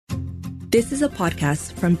This is a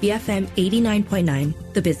podcast from BFM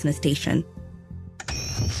 89.9, the business station.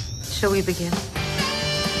 Shall we begin?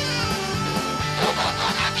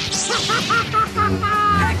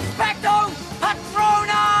 Expecto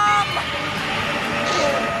Patronum!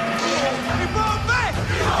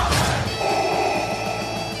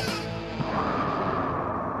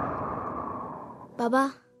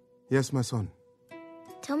 Baba, Yes, my son.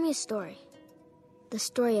 tell me a story. The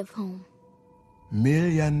story of home.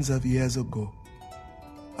 Millions of years ago,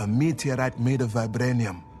 a meteorite made of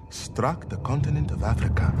vibranium struck the continent of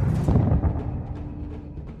Africa.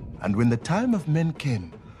 And when the time of men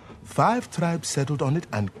came, 5 tribes settled on it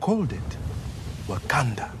and called it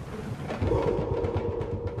Wakanda.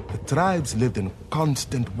 The tribes lived in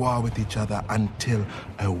constant war with each other until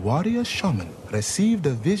a warrior shaman received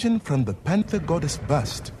a vision from the panther goddess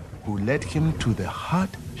Bast, who led him to the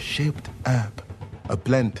heart-shaped herb, a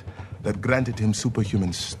plant that granted him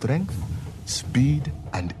superhuman strength, speed,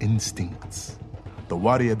 and instincts. The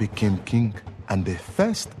warrior became king and the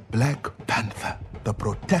first Black Panther, the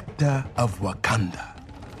protector of Wakanda.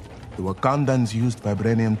 The Wakandans used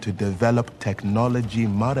vibranium to develop technology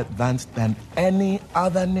more advanced than any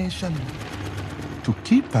other nation. To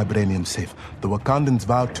keep vibranium safe, the Wakandans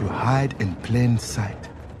vowed to hide in plain sight,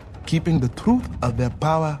 keeping the truth of their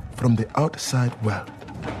power from the outside world.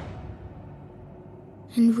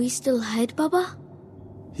 And we still hide, Baba?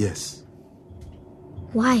 Yes.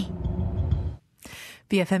 Why?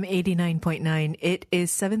 BFM 89.9. It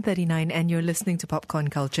is 7:39 and you're listening to Popcorn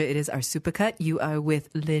Culture. It is our Supercut. You are with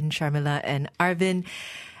Lynn, Sharmila and Arvin.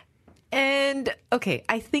 And okay,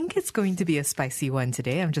 I think it's going to be a spicy one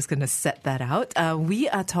today. I'm just going to set that out. We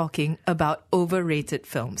are talking about overrated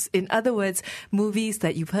films. In other words, movies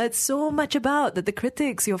that you've heard so much about that the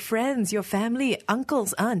critics, your friends, your family,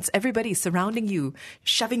 uncles, aunts, everybody surrounding you,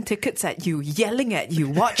 shoving tickets at you, yelling at you,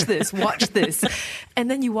 watch this, watch this.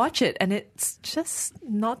 And then you watch it and it's just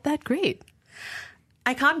not that great.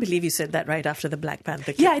 I can't believe you said that right after the Black Panther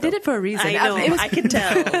clip, Yeah, I did it for a reason. I know, I can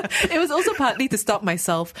tell. It was also partly to stop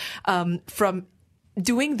myself from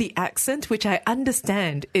doing the accent, which I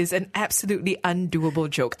understand is an absolutely undoable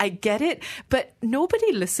joke. I get it, but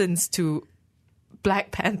nobody listens to Black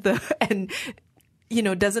Panther and, you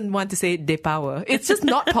know, doesn't want to say de power. It's just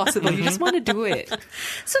not possible. You just want to do it.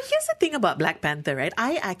 So here's the thing about Black Panther, right?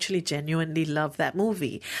 I actually genuinely love that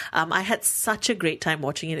movie. I had such a great time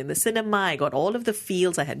watching it in the cinema. I got all of the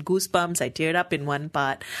feels. I had goosebumps. I teared up in one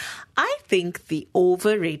part. I think the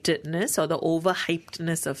overratedness or the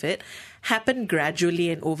overhypedness of it happened gradually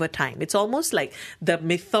and over time. It's almost like the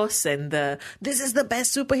mythos and this is the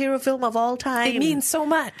best superhero film of all time. It means so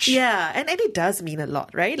much. Yeah, and it does mean a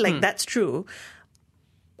lot, right? Like, that's true.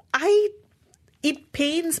 It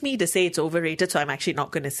pains me to say it's overrated, so I'm actually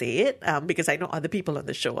not going to say it because I know other people on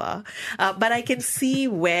the show are. But I can see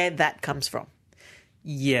where that comes from.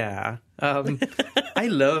 Yeah. I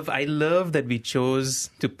love that we chose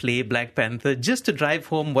to play Black Panther just to drive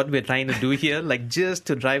home what we're trying to do here, like just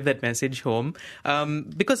to drive that message home.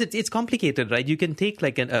 Because it's complicated, right? You can take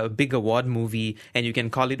like a big award movie and you can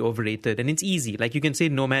call it overrated and it's easy. Like you can say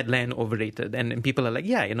Nomadland overrated and people are like,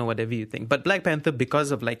 yeah, you know, whatever you think. But Black Panther, because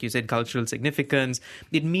of, like you said, cultural significance,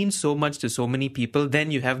 it means so much to so many people. Then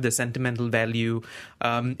you have the sentimental value.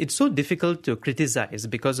 It's so difficult to criticize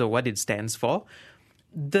because of what it stands for.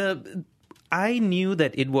 I knew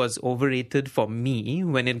that it was overrated for me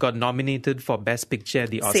when it got nominated for Best Picture at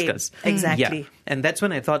the Oscars. Same. Exactly. Yeah. And that's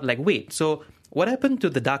when I thought, like, wait, so what happened to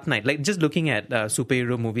The Dark Knight? Like, just looking at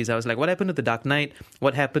superhero movies, I was like, what happened to The Dark Knight?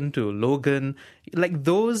 What happened to Logan? Like,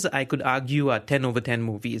 those, I could argue, are 10 over 10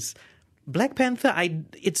 movies. Black Panther,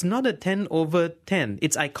 it's not a 10 over 10.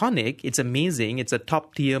 It's iconic. It's amazing. It's a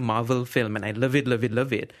top-tier Marvel film, and I love it, love it,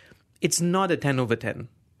 love it. It's not a 10 over 10.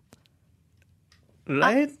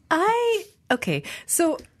 Right? Okay,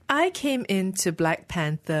 so I came into Black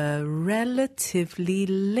Panther relatively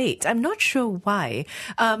late. I'm not sure why.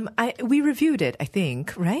 We reviewed it, I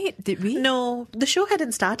think, right? Did we? No, the show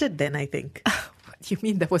hadn't started then, I think. You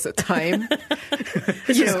mean there was a time?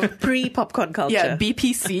 You know, pre-popcorn culture. Yeah,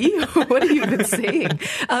 BPC? What are you even saying?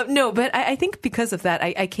 No, but I think because of that,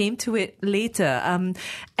 I came to it later.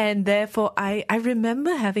 And therefore, I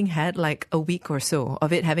remember having had like a week or so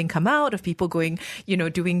of it having come out, of people going, you know,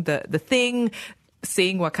 doing the thing,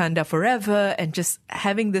 saying Wakanda forever and just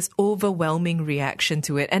having this overwhelming reaction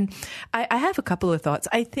to it. And I have a couple of thoughts.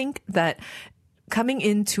 I think that coming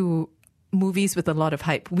into movies with a lot of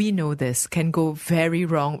hype, we know this, can go very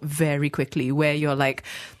wrong very quickly, where you're like,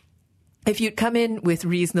 if you'd come in with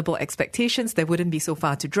reasonable expectations, there wouldn't be so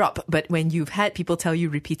far to drop. But when you've had people tell you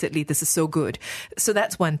repeatedly, this is so good. So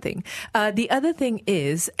that's one thing. The other thing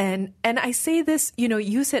is, and I say this,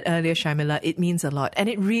 you said earlier, Sharmila, it means a lot. And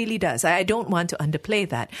it really does. I don't want to underplay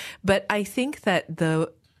that. But I think that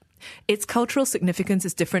its cultural significance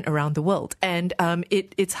is different around the world. And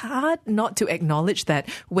it's hard not to acknowledge that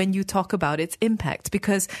when you talk about its impact,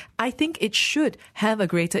 because I think it should have a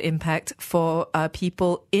greater impact for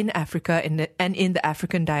people in Africa and in the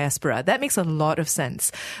African diaspora. That makes a lot of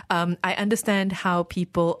sense. I understand how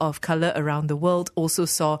people of color around the world also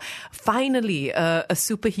saw finally a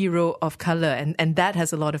superhero of color, and that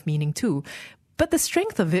has a lot of meaning too. But the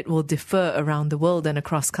strength of it will differ around the world and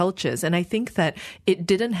across cultures. And I think that it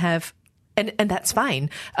didn't have, and that's fine,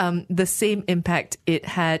 the same impact it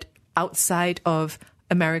had outside of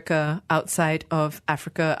America, outside of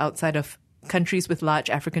Africa, outside of countries with large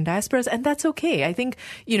African diasporas. And that's okay. I think,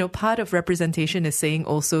 part of representation is saying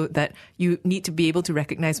also that you need to be able to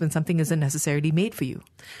recognize when something isn't necessarily made for you.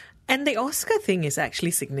 And the Oscar thing is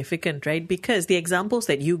actually significant, right? Because the examples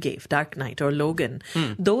that you gave, Dark Knight or Logan,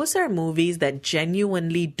 those are movies that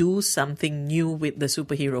genuinely do something new with the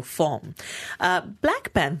superhero form.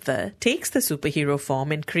 Black Panther takes the superhero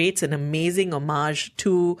form and creates an amazing homage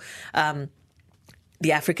to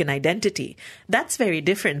the African identity. That's very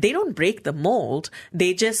different. They don't break the mold.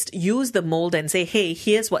 They just use the mold and say, hey,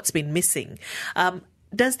 here's what's been missing.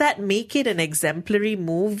 Does that make it an exemplary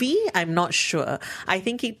movie? I'm not sure. I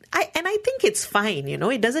think it's fine.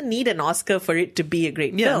 It doesn't need an Oscar for it to be a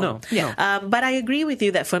great film. But I agree with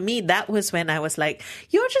you that for me, that was when I was like,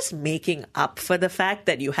 you're just making up for the fact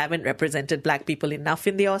that you haven't represented Black people enough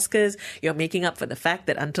in the Oscars. You're making up for the fact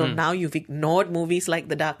that until now you've ignored movies like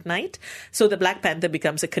The Dark Knight. So the Black Panther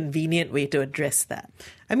becomes a convenient way to address that.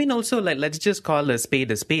 I mean, also, let's just call a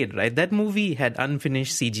spade, right? That movie had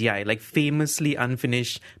unfinished CGI, famously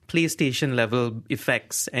unfinished PlayStation-level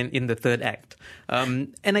effects and in the third act.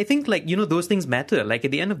 And I think, those things matter. At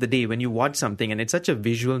the end of the day, when you watch something and it's such a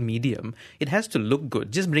visual medium, it has to look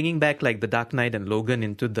good. Just bringing back, The Dark Knight and Logan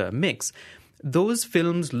into the mix, those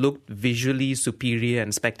films looked visually superior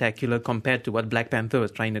and spectacular compared to what Black Panther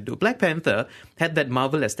was trying to do. Black Panther had that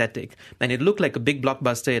Marvel aesthetic, and it looked like a big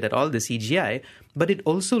blockbuster. It had all the CGI, but it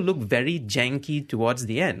also looked very janky towards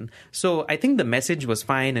the end. So I think the message was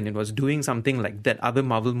fine, and it was doing something that other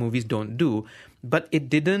Marvel movies don't do, but it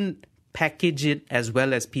didn't package it as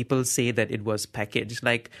well as people say that it was packaged.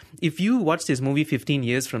 If you watch this movie 15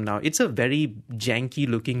 years from now, it's a very janky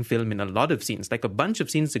looking film in a lot of scenes. A bunch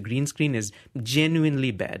of scenes, the green screen is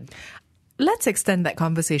genuinely bad. Let's extend that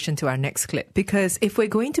conversation to our next clip, because if we're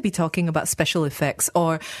going to be talking about special effects,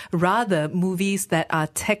 or rather movies that are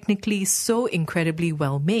technically so incredibly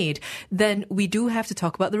well made, then we do have to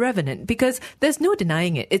talk about The Revenant, because there's no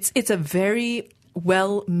denying it. It's a very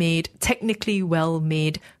well-made, technically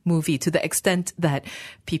well-made movie, to the extent that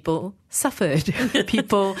people suffered.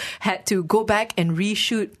 People had to go back and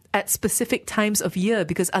reshoot at specific times of year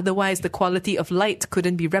because otherwise the quality of light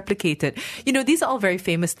couldn't be replicated. These are all very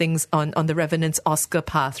famous things on The Revenant's Oscar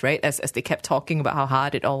path, right? As they kept talking about how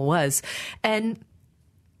hard it all was. And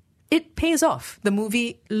it pays off. The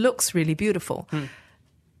movie looks really beautiful.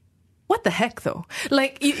 What the heck, though?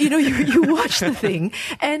 You watch the thing,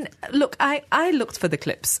 and look, I looked for the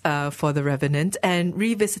clips for The Revenant, and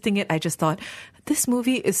revisiting it, I just thought, this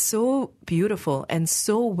movie is so beautiful and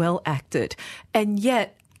so well acted, and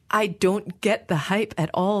yet I don't get the hype at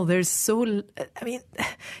all. In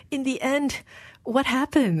the end, what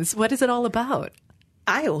happens? What is it all about?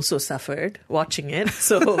 I also suffered watching it.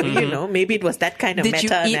 So, maybe it was that kind of meta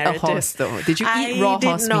narrative. Did you eat a horse, though? Did you eat raw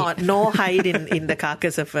horse meat? I did not. Nor hide in the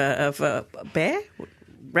carcass of a bear,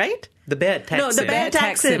 right? The bear attacks him. No, the bear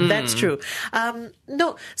attacks him. That's true.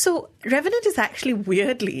 No, so Revenant is actually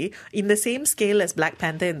weirdly in the same scale as Black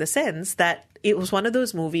Panther in the sense that it was one of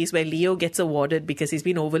those movies where Leo gets awarded because he's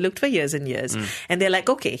been overlooked for years and years. And they're like,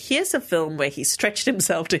 okay, here's a film where he stretched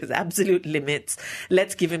himself to his absolute limits.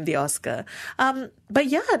 Let's give him the Oscar. But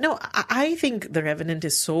yeah, no, I think The Revenant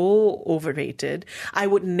is so overrated. I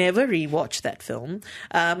would never rewatch that film.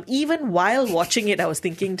 Even while watching it, I was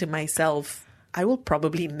thinking to myself, I will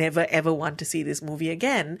probably never ever want to see this movie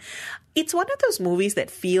again. It's one of those movies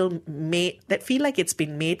that feel like it's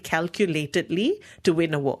been made calculatedly to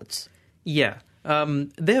win awards. Yeah.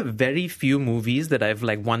 There are very few movies that I've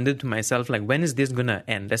wondered to myself, when is this going to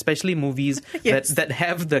end? Especially movies yes. that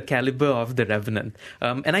have the caliber of The Revenant.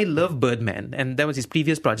 And I love Birdman, and that was his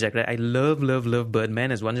previous project, right? I love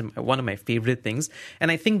Birdman as one of my favorite things.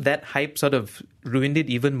 And I think that hype sort of ruined it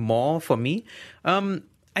even more for me.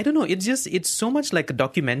 I don't know. It's so much like a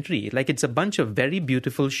documentary. Like it's a bunch of very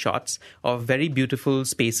beautiful shots of very beautiful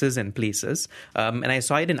spaces and places. And I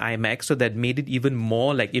saw it in IMAX, so that made it even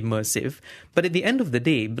more like immersive. But at the end of the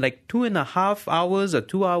day, like 2.5 hours or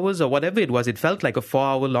 2 hours or whatever it was, it felt like a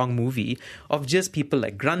 4-hour long movie of just people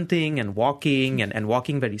like grunting and walking and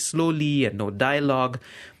walking very slowly and no dialogue.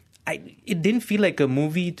 It didn't feel like a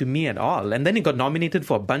movie to me at all. And then it got nominated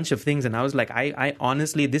for a bunch of things. And I was like, I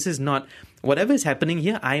honestly, this is not, whatever is happening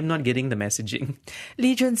here, I'm not getting the messaging.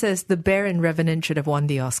 Lee Jun says The Bear and Revenant should have won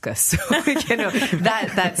the Oscar. So,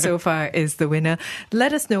 that so far is the winner.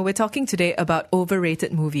 Let us know. We're talking today about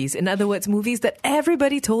overrated movies. In other words, movies that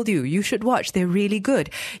everybody told you should watch. They're really good.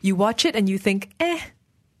 You watch it and you think,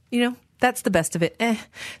 that's the best of it.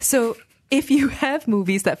 So, if you have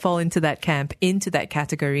movies that fall into that camp, into that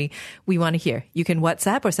category, we want to hear. You can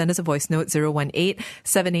WhatsApp or send us a voice note,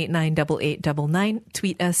 018-789-8899.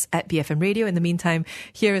 Tweet us at BFM Radio. In the meantime,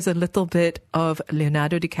 here is a little bit of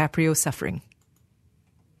Leonardo DiCaprio suffering.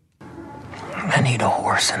 I need a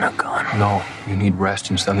horse and a gun. No, you need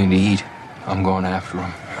rest and something to eat. I'm going after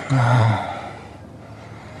him. No.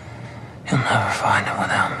 You'll never find him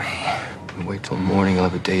without me. You wait till morning, he'll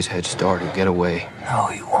have a day's head start. He'll get away. No,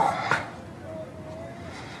 he won't.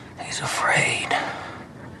 He's afraid.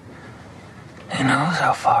 He knows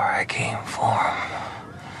how far I came for him.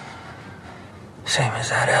 Same as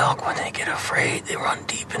that elk, when they get afraid, they run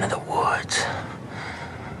deep into the woods.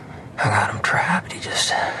 I got him trapped. He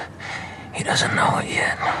doesn't know it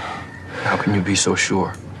yet. How can you be so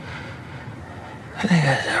sure? He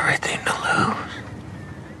has everything to lose.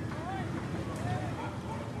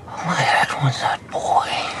 All I had was that boy.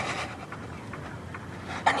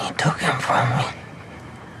 And he took him from me.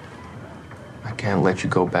 I can't let you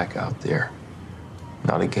go back out there.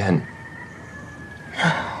 Not again.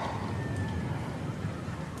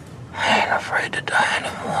 I ain't afraid to die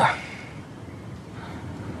anymore.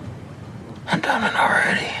 I've done it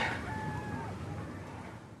already.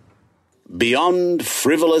 Beyond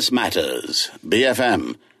Frivolous Matters,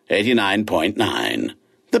 BFM 89.9,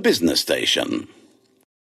 the business station.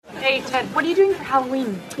 Hey, Ted, what are you doing for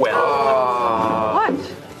Halloween? Well... What?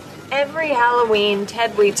 Every Halloween,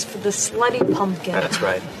 Ted waits for the slutty pumpkin. That's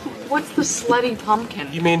right. What's the slutty pumpkin?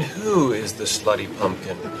 You mean who is the slutty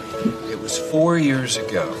pumpkin? It was 4 years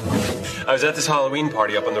ago. I was at this Halloween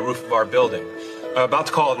party up on the roof of our building, about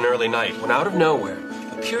to call it an early night, when out of nowhere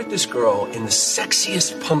appeared this girl in the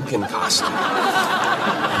sexiest pumpkin costume.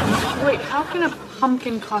 Wait, how can a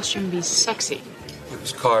pumpkin costume be sexy? It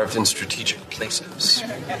was carved in strategic places.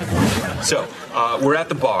 So, we're at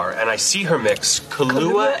the bar, and I see her mix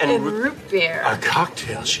Kahlua and root beer. A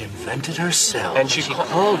cocktail she invented herself. And she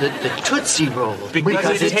called it the Tootsie Roll.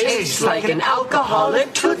 Because it tastes like an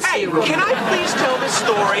alcoholic Tootsie Roll. Can I please tell this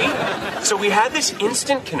story? So we had this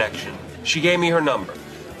instant connection. She gave me her number.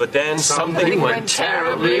 But then something went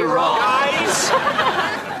terribly wrong. Guys!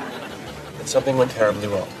 And something went terribly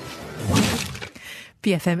wrong.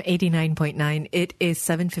 BFM 89.9. It is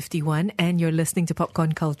 7:51 and you're listening to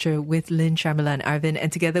Popcorn Culture with Lynn, Sharmila and Arvin.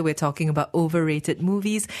 And together we're talking about overrated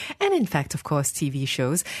movies and in fact, of course, TV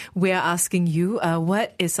shows. We're asking you,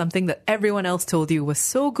 what is something that everyone else told you was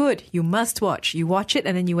so good, you must watch. You watch it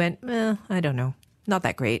and then you went, I don't know. Not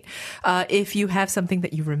that great. If you have something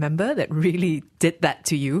that you remember that really did that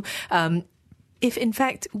to you, if in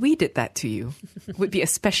fact we did that to you, would be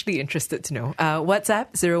especially interested to know. WhatsApp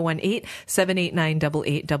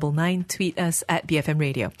 018-789-8899. Tweet us at BFM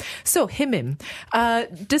Radio. So Himim,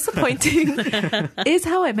 disappointing. Is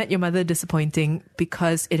How I Met Your Mother disappointing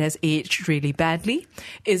because it has aged really badly?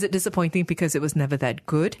 Is it disappointing because it was never that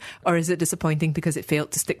good? Or is it disappointing because it failed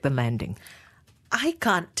to stick the landing? I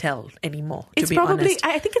can't tell anymore, it's to be probably, honest.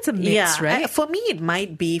 I think it's a mix, right? For me, it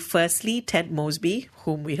might be, firstly, Ted Mosby,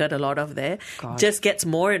 whom we heard a lot of there, just gets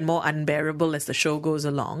more and more unbearable as the show goes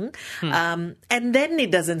along. And then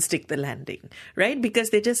it doesn't stick the landing, right? Because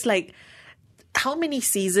they're just like, how many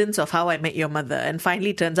seasons of How I Met Your Mother? And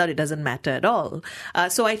finally turns out it doesn't matter at all.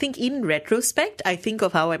 So I think in retrospect, I think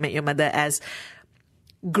of How I Met Your Mother as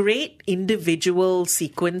great individual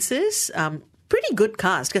sequences, pretty good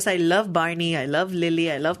cast, because I love Barney, I love Lily,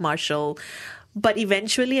 I love Marshall, but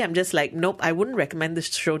eventually I'm just like, nope, I wouldn't recommend this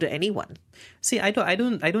show to anyone. See, I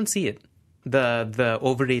don't see it. The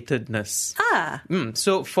overratedness. Ah.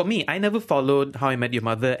 So for me, I never followed How I Met Your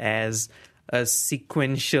Mother as a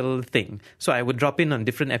sequential thing. So I would drop in on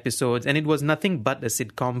different episodes, and it was nothing but a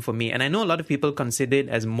sitcom for me. And I know a lot of people consider it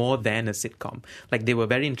as more than a sitcom. Like, they were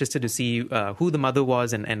very interested to see who the mother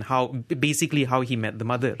was and how he met the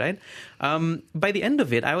mother, right? By the end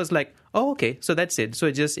of it, I was like, oh, okay, so that's it. So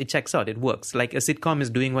it checks out. It works. Like, a sitcom is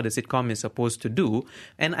doing what a sitcom is supposed to do.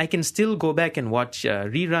 And I can still go back and watch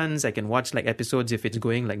reruns. I can watch like episodes if it's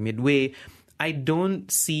going like midway. I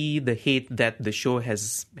don't see the hate that the show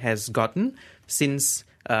has gotten since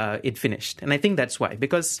it finished. And I think that's why.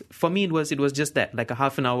 Because for me, it was just that, like a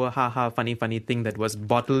half an hour, funny thing that was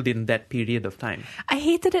bottled in that period of time. I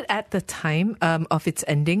hated it at the time of its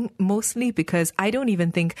ending, mostly because I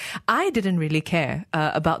didn't really care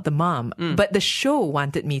about the mom, but the show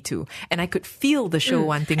wanted me to. And I could feel the show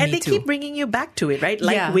wanting me to. And they keep bringing you back to it, right?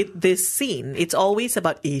 Like with this scene, it's always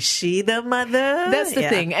about, is she the mother? That's the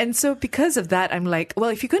thing. And so because of that, I'm like,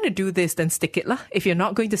 well, if you're going to do this, then stick it lah. If you're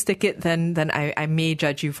not going to stick it, then I may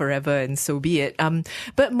judge you forever, and so be it.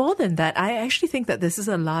 But more than that, I actually think that this is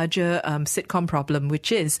a larger sitcom problem,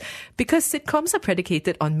 which is because sitcoms are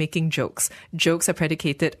predicated on making jokes. Jokes are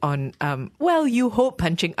predicated on, you hope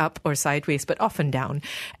punching up or sideways, but often down.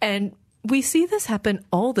 And we see this happen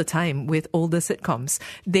all the time with older sitcoms.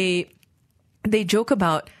 They joke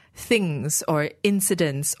about things or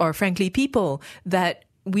incidents or, frankly, people that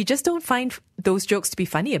we just don't find those jokes to be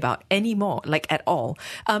funny about anymore, like at all.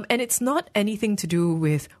 And it's not anything to do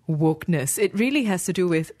with wokeness. It really has to do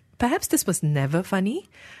with perhaps this was never funny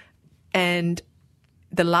and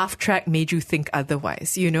the laugh track made you think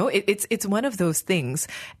otherwise. You know, it's one of those things.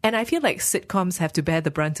 And I feel like sitcoms have to bear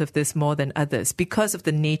the brunt of this more than others because of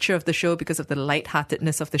the nature of the show, because of the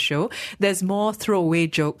lightheartedness of the show. There's more throwaway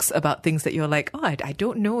jokes about things that you're like, oh,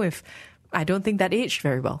 I don't think that aged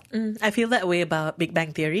very well. I feel that way about Big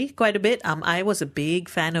Bang Theory quite a bit. I was a big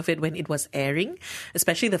fan of it when it was airing,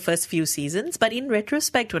 especially the first few seasons. But in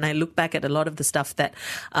retrospect, when I look back at a lot of the stuff that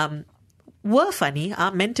were funny,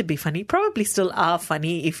 are meant to be funny, probably still are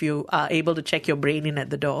funny if you are able to check your brain in at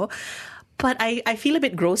the door. But I feel a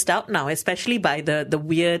bit grossed out now, especially by the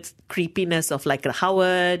weird creepiness of like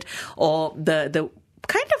Howard or the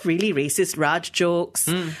kind of really racist Raj jokes,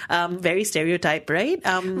 very stereotype, right?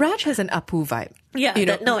 Raj has an Apu vibe. Yeah,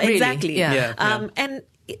 really. Exactly. Yeah. And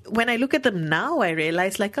when I look at them now, I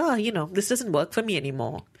realize like, this doesn't work for me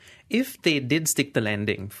anymore. If they did stick the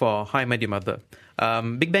landing for How I Met Your Mother,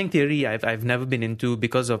 Big Bang Theory, I've never been into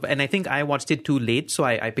because of, and I think I watched it too late, so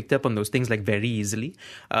I picked up on those things like very easily.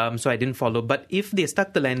 So I didn't follow. But if they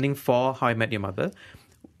stuck the landing for How I Met Your Mother,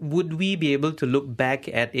 would we be able to look back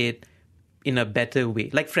at it in a better way?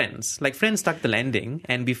 Like Friends stuck the landing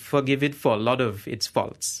and we forgive it for a lot of its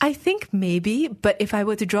faults. I think maybe, but if I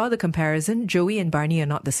were to draw the comparison, Joey and Barney are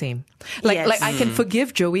not the same. Like I can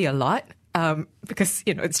forgive Joey a lot. Because,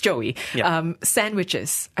 it's Joey. Yeah.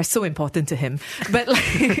 Sandwiches are so important to him. But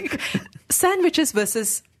like sandwiches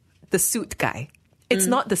versus the suit guy. It's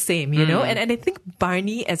not the same, you know? And I think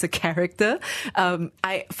Barney as a character,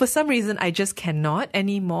 for some reason, I just cannot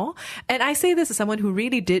anymore. And I say this as someone who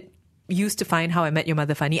really used to find How I Met Your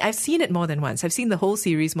Mother funny. I've seen it more than once. I've seen the whole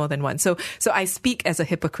series more than once. So I speak as a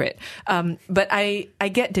hypocrite. But I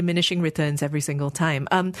get diminishing returns every single time.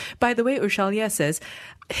 By the way, Ushalia says,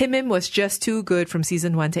 Himim was just too good from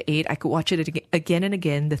season 1 to 8. I could watch it again and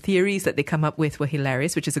again. The theories that they come up with were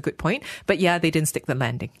hilarious, which is a good point. But yeah, they didn't stick the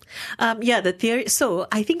landing. The theory. So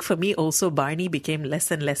I think for me also, Barney became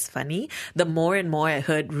less and less funny the more and more I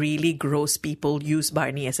heard really gross people use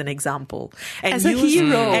Barney as an example. And as a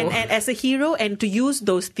hero. And as a hero, and to use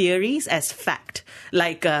those theories as fact.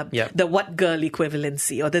 Like the what girl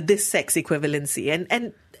equivalency or the this sex equivalency.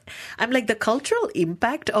 And I'm like, the cultural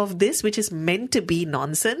impact of this, which is meant to be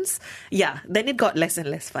nonsense, then it got less and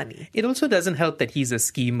less funny. It also doesn't help that he's a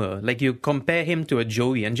schemer. Like, you compare him to a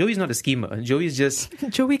Joey, and Joey's not a schemer. Joey's just...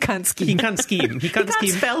 Joey can't scheme. He can't scheme. He can't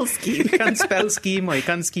spell scheme. He can't spell scheme, or he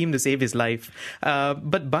can't scheme to save his life.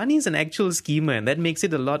 But Barney's an actual schemer, and that makes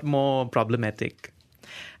it a lot more problematic.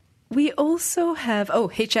 We also have,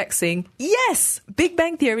 HX saying, yes, Big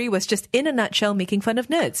Bang Theory was just in a nutshell making fun of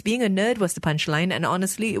nerds. Being a nerd was the punchline, and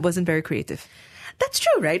honestly, it wasn't very creative. That's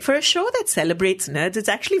true, right? For a show that celebrates nerds, it's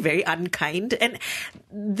actually very unkind. And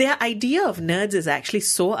their idea of nerds is actually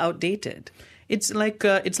so outdated. It's like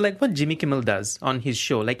what Jimmy Kimmel does on his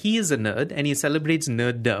show. Like, he is a nerd and he celebrates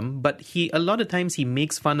nerddom, but a lot of times he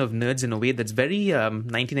makes fun of nerds in a way that's very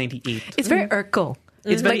 1998. It's very Urkel.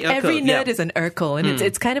 It's very like every nerd is an Urkel, and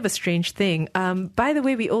it's kind of a strange thing. By the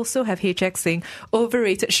way, we also have HX saying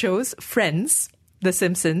overrated shows, Friends. The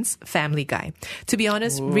Simpsons, Family Guy. To be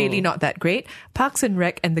honest, really not that great. Parks and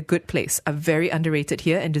Rec and The Good Place are very underrated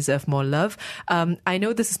here and deserve more love. I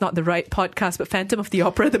know this is not the right podcast, but Phantom of the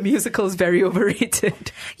Opera, the musical, is very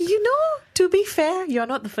overrated. You know, to be fair, you're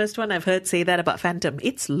not the first one I've heard say that about Phantom.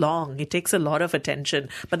 It's long. It takes a lot of attention,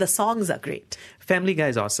 but the songs are great. Family Guy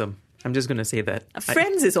is awesome. I'm just going to say that.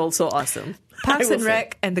 Friends is also awesome. Parks and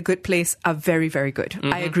Rec and The Good Place are very, very good.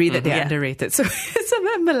 I agree that they're underrated. So it's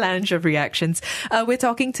a melange of reactions. We're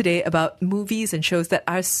talking today about movies and shows that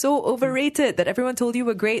are so overrated that everyone told you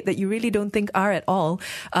were great that you really don't think are at all.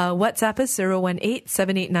 WhatsApp us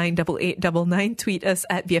 018-789-8899. Tweet us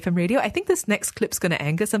at BFM Radio. I think this next clip's going to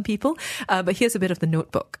anger some people, but here's a bit of The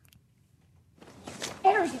Notebook.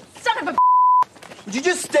 Arrogant son of a... Would you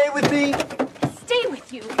just stay with me? Stay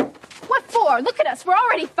with you? What for? Look at us. We're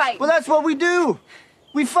already fighting. Well, that's what we do.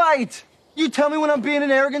 We fight. You tell me when I'm being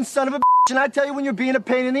an arrogant son of a and I tell you when you're being a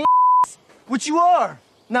pain in the ass. Which you are,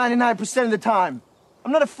 99% of the time.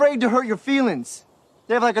 I'm not afraid to hurt your feelings.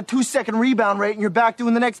 They have like a 2-second rebound rate and you're back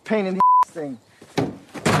doing the next pain in the ass thing.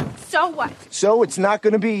 So what? So it's not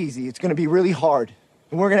going to be easy. It's going to be really hard.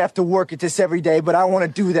 And we're going to have to work at this every day, but I want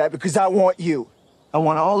to do that because I want you. I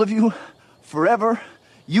want all of you, forever,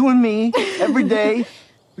 you and me, every day.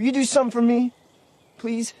 Will you do something for me?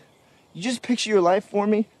 Please? You just picture your life for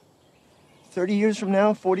me? 30 years from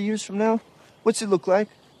now, 40 years from now? What's it look like?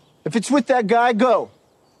 If it's with that guy, go.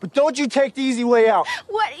 But don't you take the easy way out.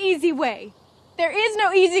 What easy way? There is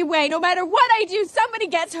no easy way. No matter what I do, somebody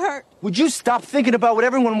gets hurt. Would you stop thinking about what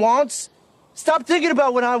everyone wants? Stop thinking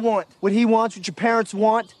about what I want, what he wants, what your parents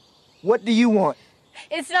want. What do you want?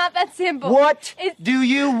 It's not that simple. What do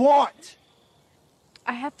you want?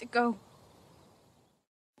 I have to go.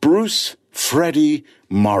 Bruce Freddie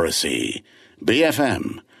Morrissey,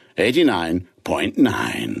 BFM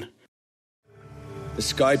 89.9. The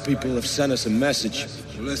Sky People have sent us a message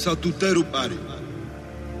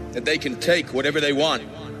that they can take whatever they want.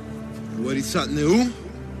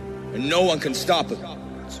 And no one can stop them.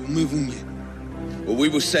 But we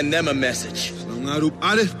will send them a message.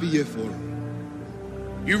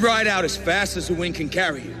 You ride out as fast as the wind can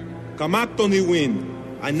carry you. You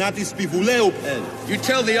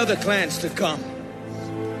tell the other clans to come.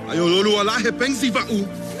 You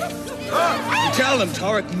tell them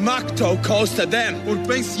Tarak Makto calls to them. And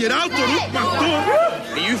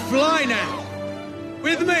you fly now.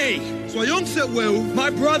 With me.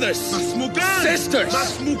 My brothers. Sisters.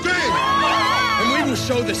 And we will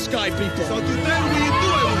show the Sky People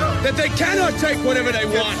that they cannot take whatever they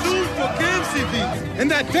want.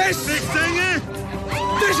 And that this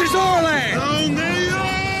is our land.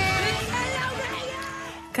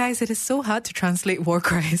 Guys, it is so hard to translate war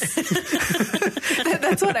cries.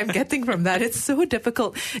 That's what I'm getting from that. It's so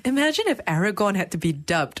difficult. Imagine if Aragorn had to be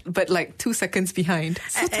dubbed, but like 2 seconds behind.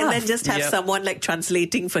 So and then just have someone like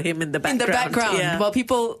translating for him in the background. While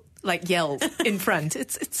people like yell in front.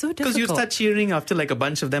 It's so difficult. Because you start cheering after like a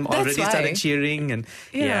bunch of them already started cheering. And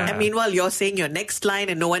and meanwhile, you're saying your next line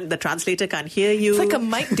and the translator can't hear you. It's like a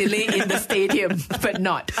mic delay in the stadium, but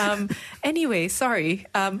not. Anyway, sorry.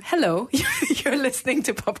 Hello. You're listening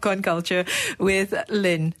to Popcorn Culture with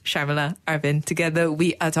Lynn, Sharmila, Arvin. Together,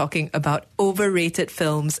 we are talking about overrated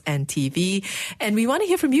films and TV. And we want to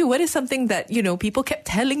hear from you. What is something that, people kept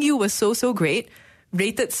telling you was so, so great,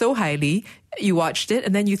 rated so highly, you watched it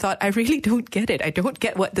and then you thought, I really don't get it. I don't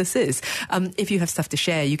get what this is. If you have stuff to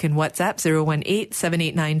share, you can WhatsApp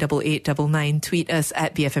 018-789-8899. Tweet us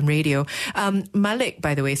at BFM Radio. Malik,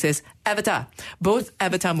 by the way, says Avatar. Both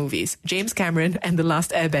Avatar movies, James Cameron and The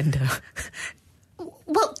Last Airbender.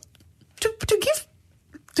 Well, to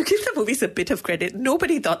give the movies a bit of credit,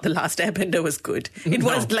 nobody thought The Last Airbender was good. It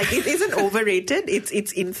was like, it isn't overrated.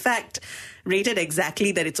 It's in fact rated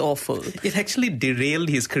exactly that it's awful. It actually derailed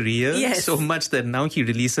his career so much that now he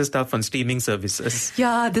releases stuff on streaming services.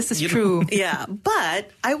 Yeah, this is true. Yeah, but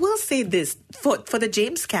I will say this. For the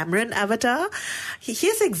James Cameron Avatar,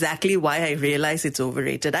 here's exactly why I realize it's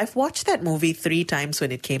overrated. I've watched that movie 3 times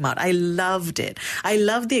when it came out. I loved it. I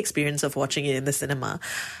loved the experience of watching it in the cinema.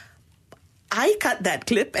 I cut that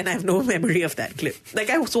clip and I have no memory of that clip. Like,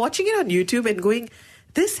 I was watching it on YouTube and going,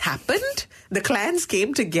 this happened? The clans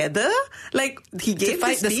came together? Like, he gave to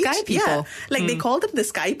fight the speech? The Sky People. Yeah. Like, they called them the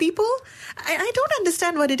Sky People? I don't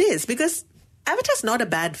understand what it is, because Avatar's not a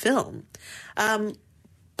bad film.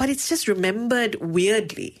 But it's just remembered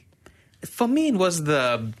weirdly. For me, it was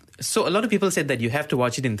so a lot of people said that you have to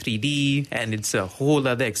watch it in 3D and it's a whole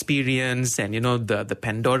other experience, and the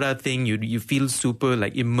Pandora thing, you feel super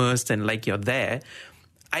like immersed and like you're there.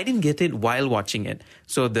 I didn't get it while watching it.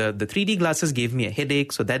 So the 3D glasses gave me a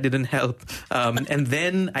headache, so that didn't help. And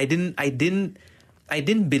then I didn't I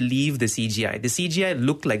didn't believe the CGI. The CGI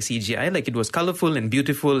looked like CGI, like it was colorful and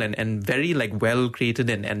beautiful and very like well created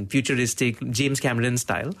and futuristic, James Cameron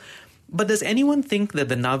style. But does anyone think that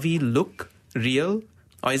the Na'vi look real?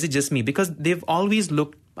 Or is it just me? Because they've always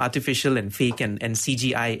looked artificial and fake and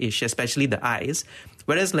CGI-ish, especially the eyes.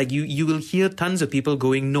 Whereas like you will hear tons of people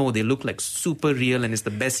going, no, they look like super real and it's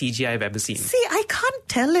the best CGI I've ever seen. See, I can't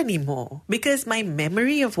tell anymore because my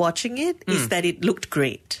memory of watching it is that it looked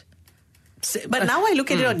great. But now I look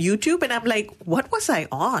at it on YouTube and I'm like, what was I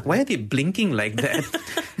on? Why are they blinking like that?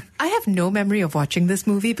 I have no memory of watching this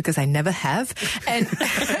movie because I never have. And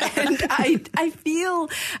I feel,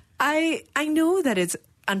 I know that it's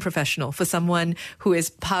unprofessional for someone who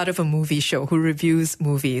is part of a movie show, who reviews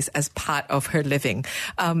movies as part of her living,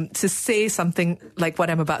 to say something like what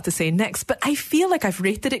I'm about to say next. But I feel like I've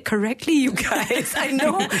rated it correctly, you guys. I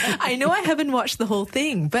know I haven't watched the whole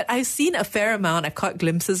thing, but I've seen a fair amount. I've caught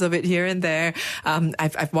glimpses of it here and there.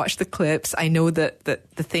 I've watched the clips. I know the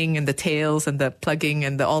thing and the tales and the plugging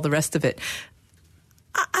and all the rest of it.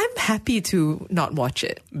 I'm happy to not watch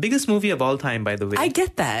it. Biggest movie of all time, by the way. I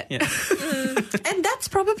get that. Yeah. And that's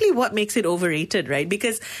probably what makes it overrated, right?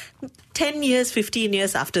 Because 10 years, 15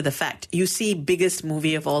 years after the fact, you see biggest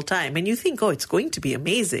movie of all time and you think, oh, it's going to be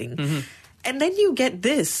amazing. Mm-hmm. And then you get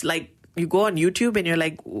this, like, you go on YouTube and you're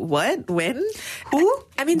like, what? When? Who?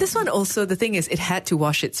 I mean, this one also, the thing is, it had to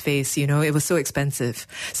wash its face, you know, it was so expensive.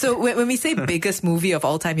 So when we say biggest movie of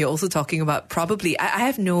all time, you're also talking about probably, I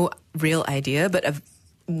have no real idea, but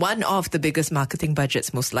one of the biggest marketing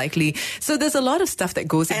budgets, most likely. So there's a lot of stuff that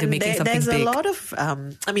goes into making something big. There's a lot of, a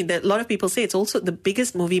lot of people say it's also the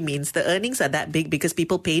biggest movie means the earnings are that big because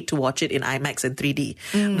people paid to watch it in IMAX and 3D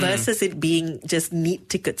versus it being just neat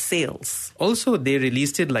ticket sales. Also, they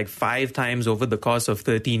released it like 5 times over the course of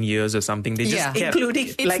 13 years or something. They just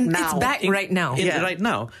including now. It's back right now. Right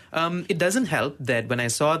now. It doesn't help that when I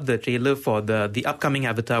saw the trailer for the upcoming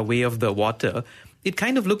Avatar Way of the Water, it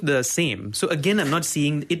kind of looked the same. So again, I'm not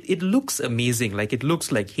seeing it. It looks amazing. Like it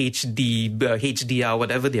looks like HD, HDR,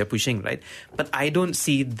 whatever they are pushing, right? But I don't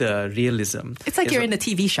see the realism. It's like you're in a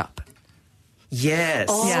TV shop. Yes.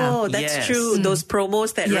 Oh, that's true. Those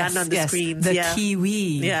promos that run on the screens. The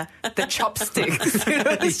kiwi. The chopsticks.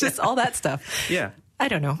 It's just all that stuff. Yeah. I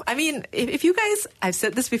don't know. I mean, if you guys, I've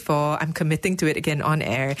said this before, I'm committing to it again on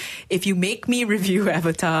air. If you make me review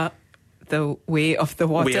Avatar, the Way of the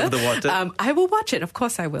Water. I will watch it. Of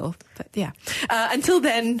course I will. But yeah. Until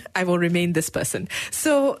then, I will remain this person.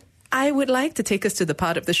 So I would like to take us to the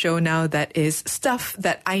part of the show now that is stuff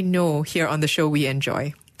that I know here on the show we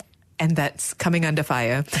enjoy. And that's coming under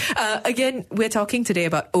fire. Again, we're talking today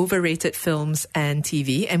about overrated films and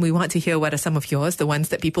TV, and we want to hear what are some of yours, the ones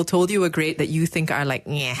that people told you were great that you think are like,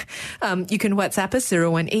 yeah. You can WhatsApp us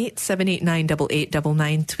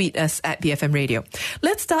 018-789-8899, tweet us at BFM Radio.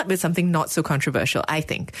 Let's start with something not so controversial, I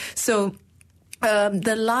think. So,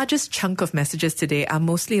 the largest chunk of messages today are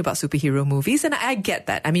mostly about superhero movies, and I get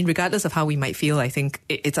that. I mean, regardless of how we might feel, I think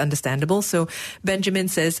it's understandable. So Benjamin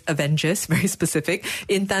says Avengers, very specific.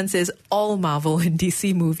 Intan says all Marvel and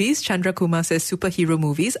DC movies. Chandra Kumar says superhero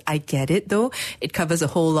movies. I get it, though. It covers a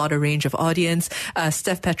whole lot of range of audience.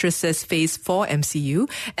 Steph Petrus says Phase 4 MCU.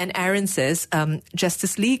 And Aaron says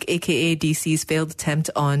Justice League, aka DC's failed attempt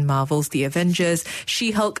on Marvel's The Avengers.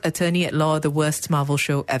 She-Hulk, Attorney at Law, the worst Marvel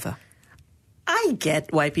show ever. I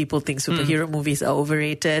get why people think superhero movies are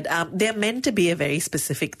overrated. They're meant to be a very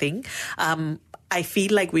specific thing. I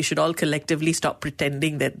feel like we should all collectively stop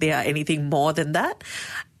pretending that they are anything more than that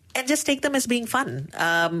and just take them as being fun.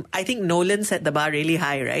 I think Nolan set the bar really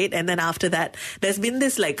high, right? And then after that, there's been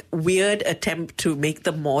this like weird attempt to make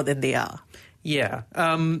them more than they are. Yeah.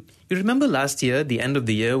 You remember last year, the end of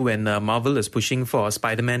the year, when Marvel is pushing for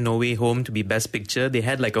Spider-Man No Way Home to be Best Picture? They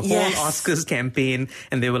had like a whole Oscars campaign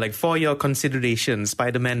and they were like, for your consideration,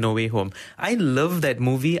 Spider-Man No Way Home. I love that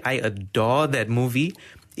movie. I adore that movie.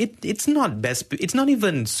 It's not it's not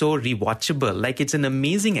even so rewatchable. Like, it's an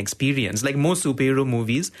amazing experience, like most superhero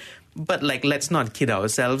movies. But like, let's not kid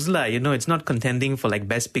ourselves, lah. You know, it's not contending for like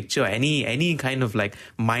Best Picture, any kind of like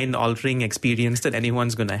mind-altering experience that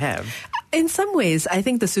anyone's gonna have. In some ways, I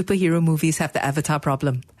think the superhero movies have the Avatar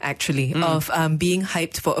problem, actually, of being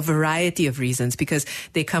hyped for a variety of reasons, because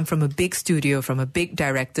they come from a big studio, from a big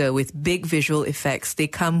director with big visual effects. They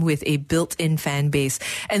come with a built-in fan base.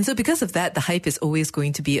 And so because of that, the hype is always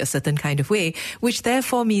going to be a certain kind of way, which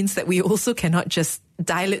therefore means that we also cannot just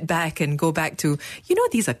dial it back and go back to, you know,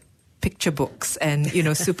 these are picture books and, you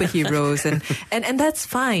know, superheroes and that's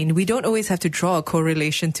fine. We don't always have to draw a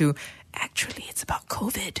correlation to actually, it's about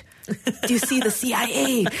COVID. Do you see the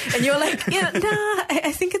CIA? And you're like, yeah, nah,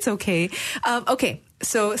 I think it's okay. Okay,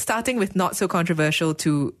 so starting with not so controversial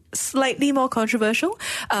to slightly more controversial.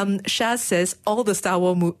 Shaz says all the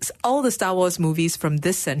Star Wars movies from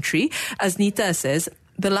this century. Asnita says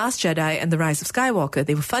The Last Jedi and The Rise of Skywalker,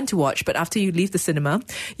 they were fun to watch, but after you leave the cinema,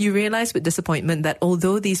 you realize with disappointment that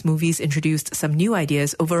although these movies introduced some new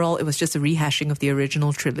ideas, overall it was just a rehashing of the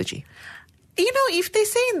original trilogy. You know, if they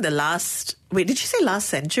say in the last... Wait, did you say last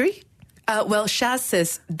century? Well, Shaz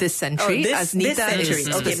says this century. This century.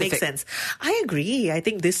 Okay, makes sense. I agree. I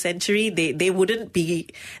think this century they wouldn't be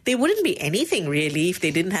anything really if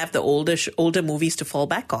they didn't have the older movies to fall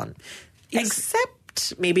back on,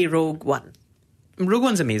 except maybe Rogue One. Rogue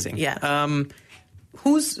One's amazing. Yeah.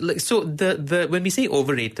 When we say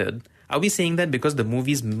overrated, are we saying that because the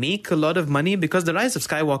movies make a lot of money? Because The Rise of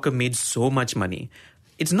Skywalker made so much money.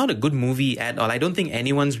 It's not a good movie at all. I don't think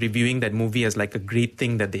anyone's reviewing that movie as like a great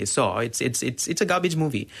thing that they saw. It's a garbage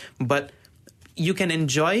movie. But you can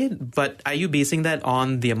enjoy it, but are you basing that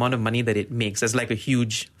on the amount of money that it makes as like a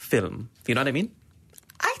huge film? You know what I mean?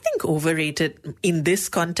 I think overrated in this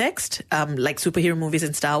context, like superhero movies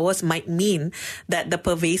and Star Wars, might mean that the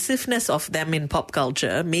pervasiveness of them in pop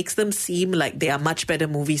culture makes them seem like they are much better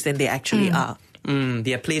movies than they actually are.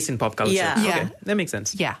 Their place in pop culture. Yeah. Okay, that makes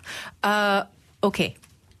sense. Yeah. Okay.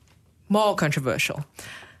 More controversial.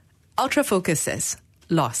 Ultra Focus says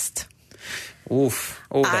Lost. Oof.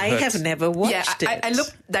 Oh, that hurts. I have never watched it. I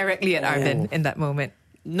looked directly at Arvin in that moment.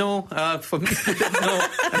 No, for me, no.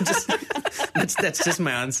 That's just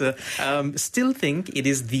my answer. Still think it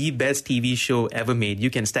is the best TV show ever made. You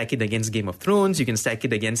can stack it against Game of Thrones. You can stack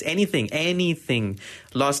it against anything.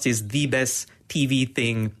 Lost is the best TV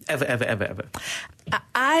thing ever.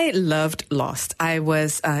 I loved Lost. It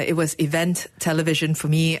was event television for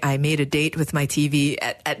me. I made a date with my TV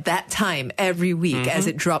at that time every week as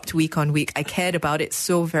it dropped week on week. I cared about it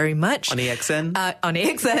so very much. On AXN? On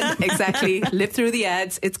AXN, exactly. Live through the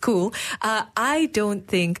ads. It's cool. I don't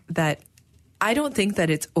think that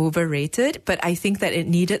it's overrated, but I think that it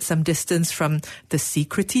needed some distance from the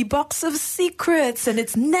secrety box of secrets, and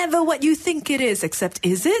it's never what you think it is, except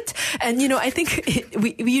is it? And, I think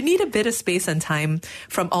you need a bit of space and time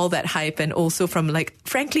from all that hype, and also from, like,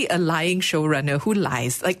 frankly, a lying showrunner who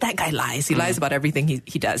lies. Like, that guy lies. He lies about everything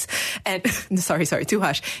he does. And, sorry, too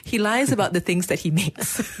harsh. He lies about the things that he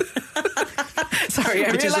makes. Sorry,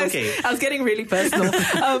 I realized I was getting really personal.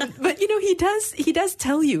 But, he does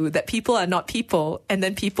tell you that people are not people, and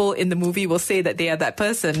then people in the movie will say that they are that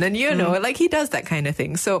person. And, like, he does that kind of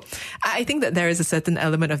thing. So I think that there is a certain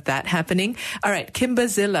element of that happening. All right,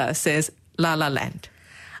 Kimberzilla says La La Land.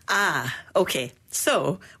 Okay.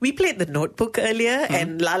 So, we played The Notebook earlier,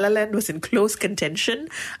 and La La Land was in close contention.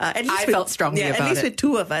 I felt strongly about it. At least with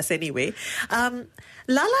two of us anyway.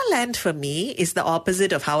 La La Land for me is the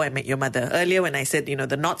opposite of How I Met Your Mother. Earlier when I said,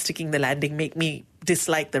 the not sticking the landing make me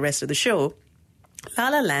dislike the rest of the show. La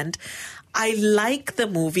La Land, I like the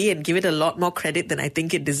movie and give it a lot more credit than I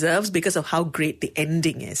think it deserves because of how great the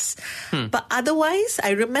ending is. But otherwise,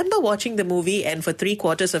 I remember watching the movie and for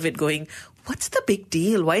 3/4 of it going, what's the big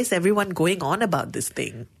deal? Why is everyone going on about this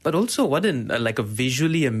thing? But also, what a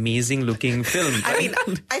visually amazing looking film. I mean,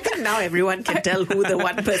 I think now everyone can tell who the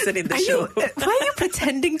one person in the show. Why are you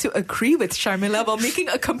pretending to agree with Sharmila while making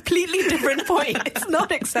a completely different point? It's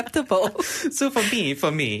not acceptable. So for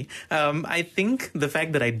me, I think the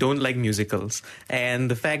fact that I don't like musicals and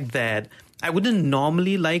the fact that I wouldn't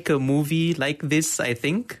normally like a movie like this, I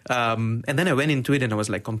think. And then I went into it and I was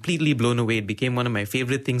like completely blown away. It became one of my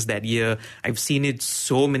favorite things that year. I've seen it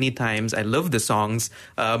so many times. I love the songs.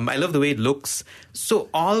 I love the way it looks. So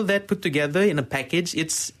all that put together in a package,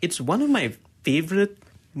 it's one of my favorite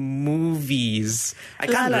movies. I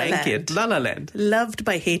can't rank it. La La Land. Loved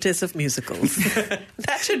by haters of musicals.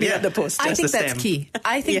 That should be on the poster. I think that's key.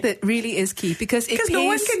 I think that really is key because no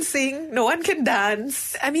one can sing, no one can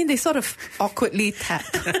dance. I mean, they sort of awkwardly tap.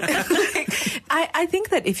 I think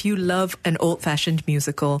that if you love an old-fashioned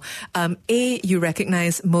musical, you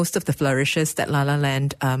recognize most of the flourishes that La La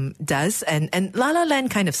Land does, and La La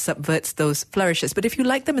Land kind of subverts those flourishes. But if you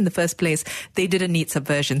like them in the first place, they didn't need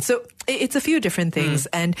subversion. So it's a few different things.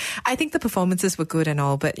 And I think the performances were good and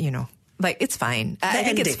all, but, it's fine. I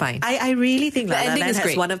think it's fine. I really think La La Land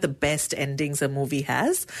has one of the best endings a movie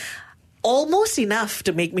has. Almost enough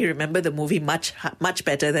to make me remember the movie much, much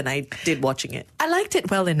better than I did watching it. I liked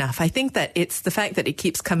it well enough. I think that it's the fact that it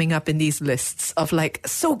keeps coming up in these lists of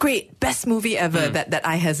so great, best movie ever that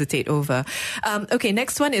I hesitate over. Okay,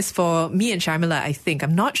 next one is for me and Sharmila, I think.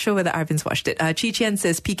 I'm not sure whether Arvin's watched it. Chi Chen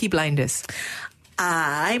says Peaky Blinders.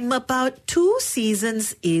 I'm about 2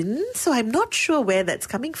 seasons in, so I'm not sure where that's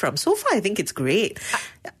coming from. So far, I think it's great.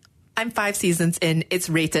 I'm 5 seasons in. It's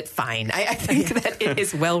rated fine. I think that it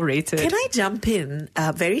is well rated. Can I jump in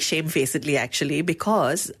very shamefacedly, actually,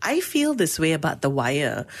 because I feel this way about The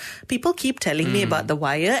Wire. People keep telling me about The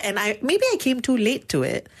Wire, and maybe I came too late to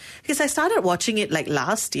it because I started watching it like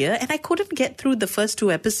last year, and I couldn't get through the first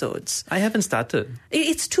 2 episodes. I haven't started.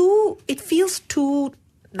 It feels too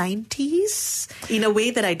 90s in a way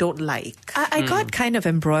that I don't like. I got kind of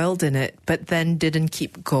embroiled in it, but then didn't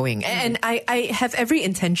keep going. And I have every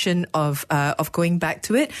intention of going back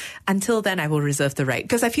to it. Until then, I will reserve the right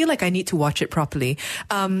because I feel like I need to watch it properly.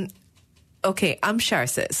 Okay, Amshar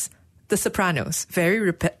says, The Sopranos, very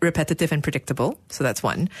repetitive and predictable. So that's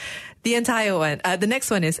one. The entire one. The next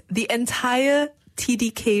one is the entire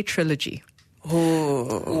TDK trilogy.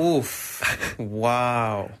 Oh, oof.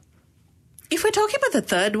 Wow. If we're talking about the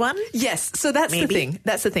third one? Yes, so that's the thing.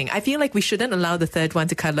 That's the thing. I feel like we shouldn't allow the third one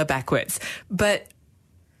to color backwards. But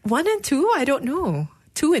 1 and 2, I don't know.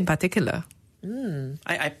 2 in particular.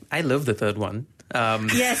 I love the third one.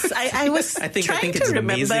 Yes, I was I think trying it's to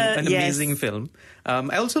remember. an amazing film.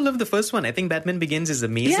 I also love the first one. I think Batman Begins is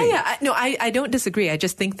amazing. Yeah. I don't disagree. I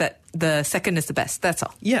just think that the second is the best. That's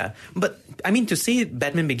all. Yeah, but I mean, to say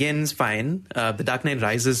Batman Begins, fine. The Dark Knight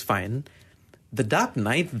Rises, fine. The Dark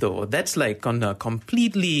Knight, though, that's like on a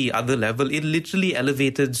completely other level. It literally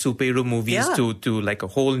elevated superhero movies to like a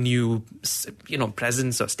whole new,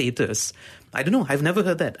 presence or status. I don't know. I've never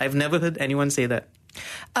heard that. I've never heard anyone say that.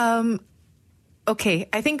 Okay,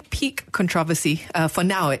 I think peak controversy, for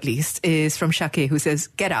now at least, is from Shake, who says,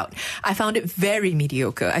 Get Out. I found it very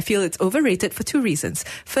mediocre. I feel it's overrated for 2 reasons.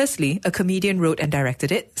 Firstly, a comedian wrote and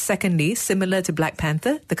directed it. Secondly, similar to Black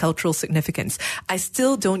Panther, the cultural significance. I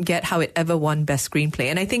still don't get how it ever won Best Screenplay.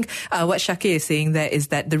 And I think what Shake is saying there is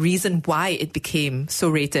that the reason why it became so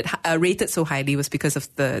rated so highly was because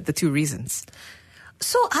of the 2 reasons.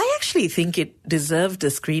 So I actually think it deserved a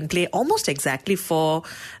screenplay almost exactly for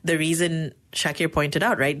the reason Shakir pointed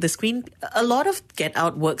out, right? A lot of Get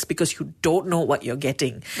Out works because you don't know what you're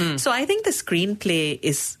getting. So I think the screenplay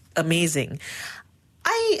is amazing.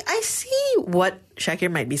 I see what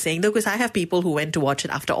Shakir might be saying, though, because I have people who went to watch it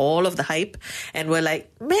after all of the hype and were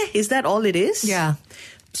like, meh, is that all it is? Yeah.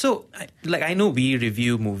 So, I know we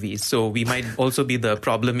review movies, so we might also be the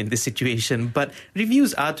problem in this situation, but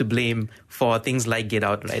reviews are to blame for things like Get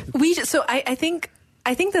Out, right?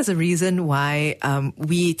 I think there's a reason why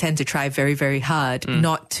we tend to try very, very hard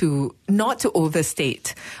not to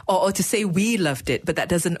overstate or to say we loved it, but that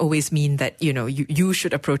doesn't always mean that, you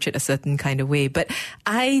should approach it a certain kind of way. But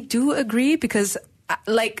I do agree because,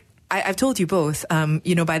 I've told you both,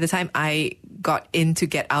 by the time I got into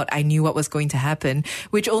Get Out, I knew what was going to happen,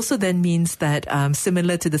 which also then means that,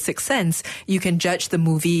 similar to The Sixth Sense, you can judge the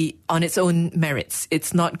movie on its own merits.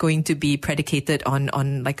 It's not going to be predicated on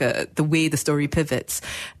the way the story pivots.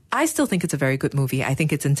 I still think it's a very good movie. I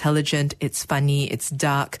think it's intelligent, it's funny, it's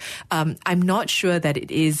dark. I'm not sure that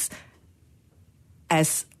it is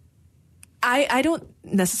as... I don't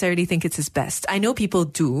necessarily think it's his best. I know people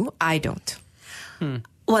do. I don't.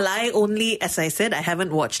 Well, as I said, I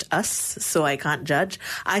haven't watched Us, so I can't judge.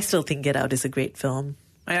 I still think Get Out is a great film.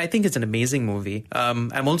 I think it's an amazing movie.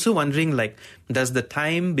 I'm also wondering, does the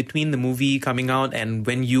time between the movie coming out and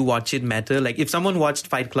when you watch it matter? Like, if someone watched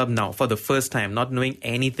Fight Club now for the first time, not knowing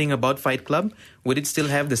anything about Fight Club, would it still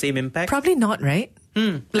have the same impact? Probably not, right?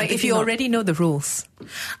 If you already know the rules.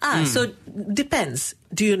 So depends.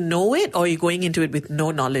 Do you know it or are you going into it with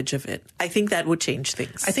no knowledge of it? I think that would change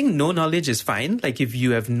things. I think no knowledge is fine. Like, if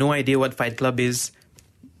you have no idea what Fight Club is,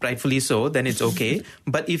 rightfully so, then it's okay.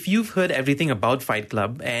 But if you've heard everything about Fight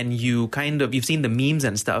Club and you've seen the memes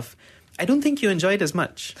and stuff, I don't think you enjoy it as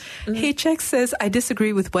much. Hey Check says, I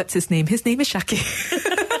disagree with what's his name. His name is Shake.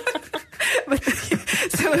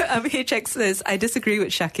 Check says, I disagree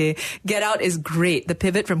with Shake. Get Out is great. The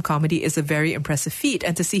pivot from comedy is a very impressive feat,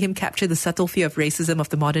 and to see him capture the subtle fear of racism of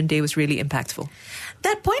the modern day was really impactful.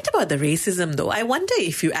 That point about the racism, though, I wonder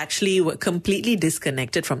if you actually were completely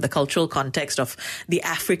disconnected from the cultural context of the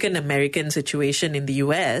African American situation in the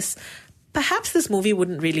US, perhaps this movie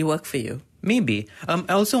wouldn't really work for you. Maybe. I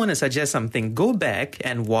also want to suggest something. Go back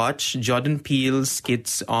and watch Jordan Peele's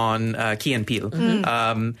skits on Key and Peele.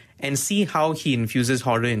 And see how he infuses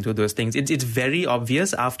horror into those things. It's very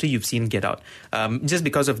obvious after you've seen Get Out, just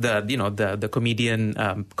because of the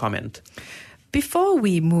comedian comment. Before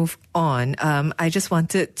we move on, I just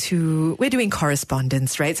wanted to... We're doing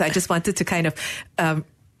correspondence, right? So I just wanted to kind of...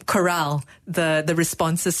 corral the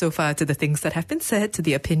responses so far to the things that have been said, to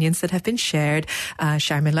the opinions that have been shared.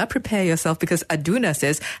 Sharmila, prepare yourself because Aduna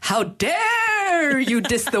says, how dare dare you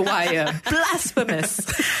diss The Wire? Blasphemous.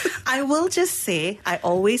 I will just say, I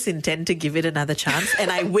always intend to give it another chance,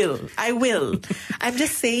 and I will. I'm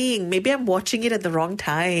just saying, maybe I'm watching it at the wrong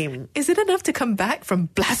time. Is it enough to come back from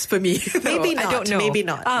blasphemy? Maybe not. I don't know. Maybe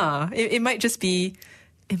not. It might just be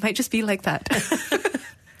like that.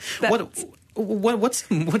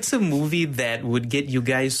 What's a movie that would get you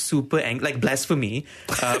guys super angry, like Blasphemy?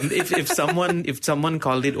 If someone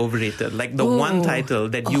called it overrated, like the one title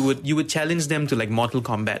that you would challenge them to like Mortal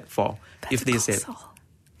Kombat for, if they said,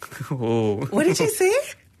 "Oh, what did you say?"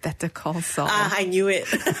 Better Call Saul. I knew it.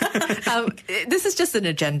 This is just an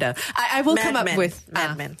agenda. I will come up with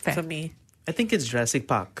Mad Men for me. I think it's Jurassic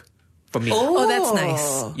Park for me. Oh, that's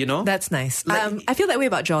nice. You know, that's nice. I feel that way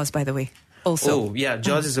about Jaws, by the way. Also. Oh, yeah,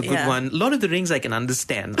 Jaws is a good one. Lord of the Rings, I can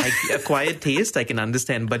understand. Acquired Taste, I can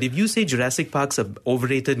understand. But if you say Jurassic Park's an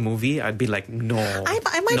overrated movie, I'd be like, no.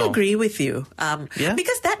 I might agree with you.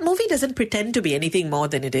 Because that movie doesn't pretend to be anything more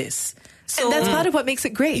than it is. So and that's part of what makes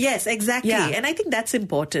it great. Yes, exactly. Yeah. And I think that's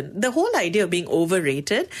important. The whole idea of being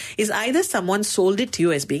overrated is either someone sold it to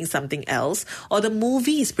you as being something else, or the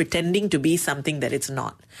movie is pretending to be something that it's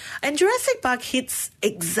not. And Jurassic Park hits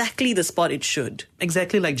exactly the spot it should.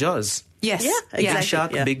 Exactly like Jaws. Yes. Yeah, exactly. Big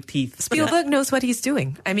shark, big teeth. Spielberg knows what he's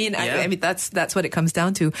doing. I mean, I mean that's what it comes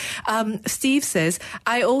down to. Steve says,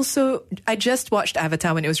 I just watched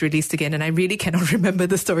Avatar when it was released again, and I really cannot remember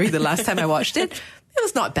the story the last time I watched it. It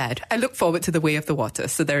was not bad. I look forward to The Way of the Water,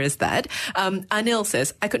 so there is that. Anil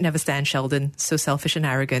says, I could never stand Sheldon, so selfish and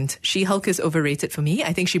arrogant. She-Hulk is overrated for me.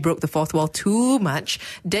 I think she broke the fourth wall too much.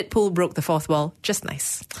 Deadpool broke the fourth wall, just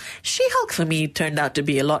nice. She-Hulk for me turned out to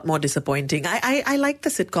be a lot more disappointing. I like the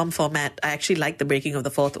sitcom format. I actually like the breaking of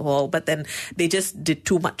the fourth wall, but then they just did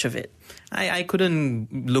too much of it. I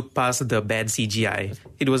couldn't look past the bad CGI.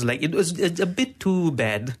 It was a bit too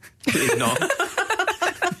bad to ignore.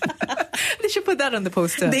 They should put that on the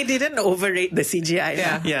poster. They didn't overrate the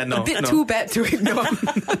CGI. Yeah, no. A bit too bad to ignore.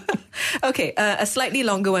 Okay, a slightly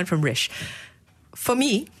longer one from Rish. For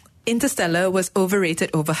me, Interstellar was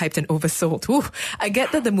overrated, overhyped, and oversold. Ooh, I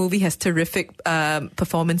get that the movie has terrific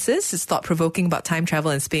performances. It's thought-provoking about time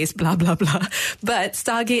travel and space, blah, blah, blah. But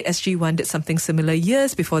Stargate SG-1 did something similar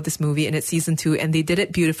years before this movie in its season 2, and they did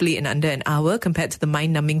it beautifully in under an hour compared to the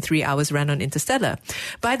mind-numbing 3 hours run on Interstellar.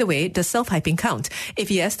 By the way, does self-hyping count?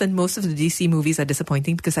 If yes, then most of the DC movies are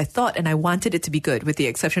disappointing because I thought and I wanted it to be good, with the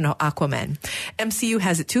exception of Aquaman. MCU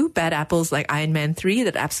has it too. Bad apples like Iron Man 3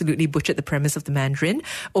 that absolutely butchered the premise of the Mandarin,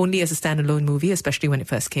 only as a standalone movie, especially when it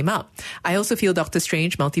first came out. I also feel Doctor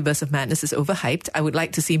Strange Multiverse of Madness is overhyped. I would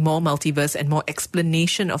like to see more multiverse and more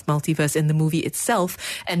explanation of multiverse in the movie itself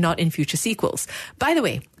and not in future sequels. By the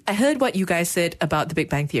way, I heard what you guys said about The Big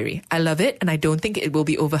Bang Theory. I love it, and I don't think it will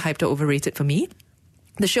be overhyped or overrated for me.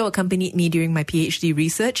 The show accompanied me during my PhD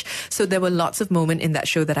research, so there were lots of moments in that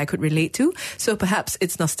show that I could relate to. So perhaps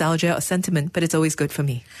it's nostalgia or sentiment, but it's always good for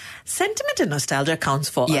me. Sentiment and nostalgia counts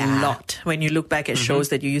for a lot when you look back at shows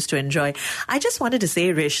that you used to enjoy. I just wanted to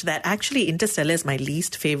say, Rish, that actually Interstellar is my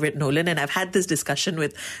least favorite Nolan, and I've had this discussion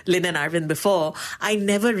with Lynn and Arvind before. I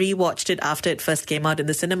never rewatched it after it first came out in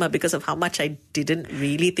the cinema because of how much I didn't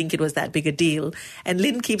really think it was that big a deal. And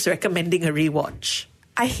Lynn keeps recommending a rewatch.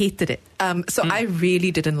 I hated it. I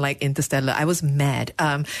really didn't like Interstellar. I was mad.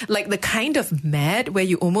 Like the kind of mad where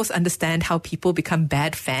you almost understand how people become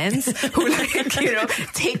bad fans who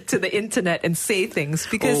take to the internet and say things.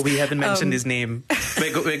 Because we haven't mentioned his name.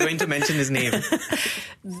 We're going to mention his name.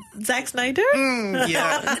 Zack Snyder?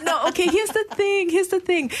 Yeah. No, okay, here's the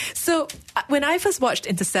thing. So when I first watched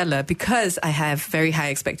Interstellar, because I have very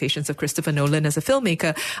high expectations of Christopher Nolan as a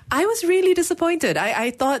filmmaker, I was really disappointed.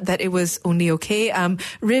 I thought that it was only okay.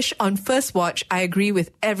 Rish, on first watch, I agree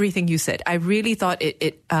with everything you said. I really thought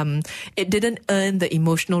it didn't earn the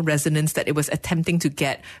emotional resonance that it was attempting to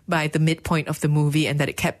get by the midpoint of the movie, and that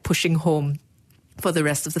it kept pushing home for the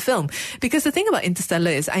rest of the film. Because the thing about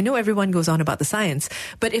Interstellar is, I know everyone goes on about the science,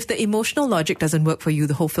 but if the emotional logic doesn't work for you,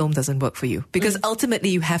 the whole film doesn't work for you. Because ultimately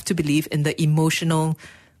you have to believe in the emotional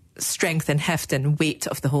strength and heft and weight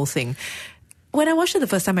of the whole thing. When I watched it the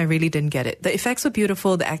first time, I really didn't get it. The effects were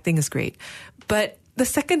beautiful, the acting is great. But the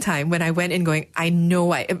second time when I went in going,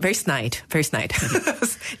 very snide,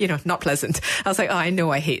 not pleasant. I was like, I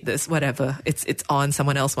know I hate this, whatever. It's on,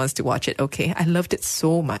 someone else wants to watch it. Okay. I loved it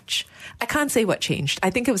so much. I can't say what changed. I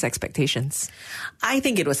think it was expectations. I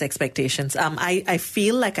think it was expectations. I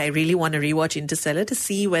feel like I really want to rewatch Interstellar to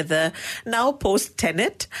see whether now post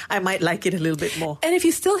Tenet, I might like it a little bit more. And if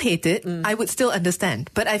you still hate it, I would still understand.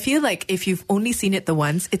 But I feel like if you've only seen it the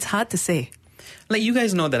once, it's hard to say. Like, you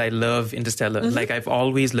guys know that I love Interstellar. Mm-hmm. Like, I've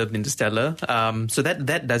always loved Interstellar. So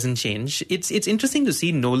that doesn't change. It's interesting to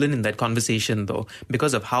see Nolan in that conversation, though,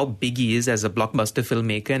 because of how big he is as a blockbuster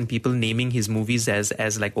filmmaker and people naming his movies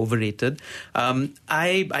as like overrated.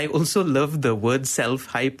 I also love the word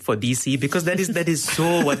self-hype for DC, because that is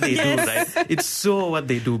so what they do, right? It's so what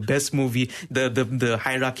they do. Best movie, the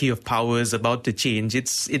hierarchy of power is about to change.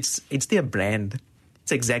 It's their brand.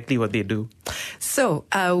 It's exactly what they do. So,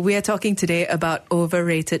 we are talking today about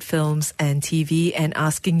overrated films and TV, and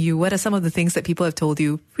asking you what are some of the things that people have told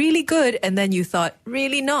you really good and then you thought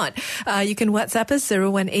really not. You can WhatsApp us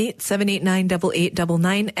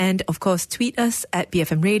 018-789-8899, and of course tweet us at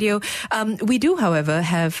BFM Radio. We do, however,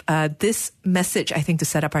 have this message, I think, to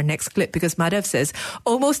set up our next clip, because Madhav says,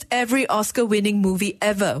 almost every Oscar-winning movie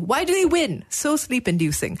ever. Why do they win? So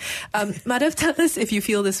sleep-inducing. Madhav, tell us if you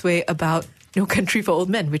feel this way about No Country for Old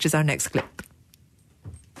Men, which is our next clip.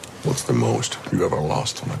 What's the most you ever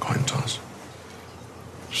lost on a coin toss?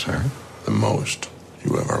 Sir? The most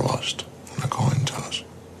you ever lost on a coin toss?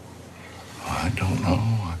 I don't know.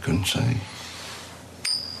 I couldn't say.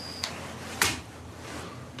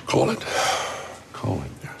 Call it. Call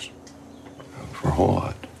it? Yes. For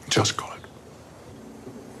what? Just call it.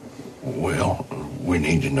 Well, we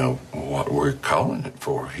need to know what we're calling it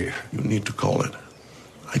for here. You need to call it.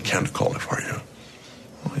 I can't call it for you.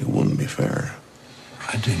 Well, it wouldn't be fair.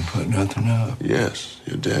 I didn't put nothing up. Yes,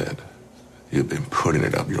 you did. You've been putting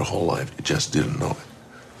it up your whole life. You just didn't know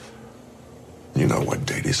it. You know what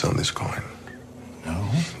date is on this coin? No.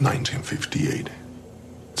 1958.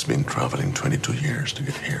 It's been traveling 22 years to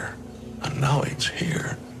get here. And now it's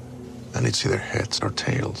here. And it's either heads or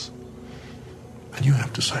tails. And you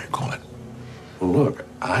have to say, call it. Well, look,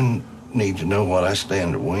 I need to know what I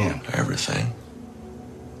stand to win. Everything.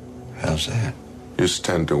 How's that? You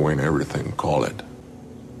stand to win everything. Call it.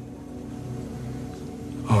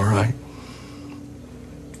 All right.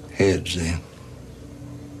 Heads, then.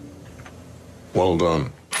 Well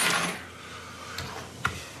done.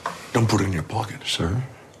 Don't put it in your pocket. Sir?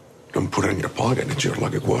 Don't put it in your pocket. It's your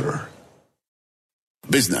lucky quarter.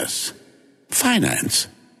 Business, finance,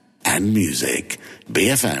 and music.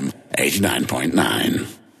 BFM 89.9.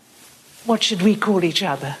 What should we call each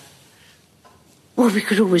other? Well, we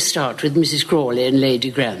could always start with Mrs. Crawley and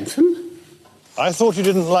Lady Grantham. I thought you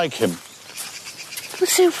didn't like him. Well,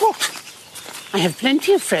 so what? I have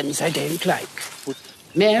plenty of friends I don't like.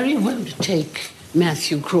 Mary won't take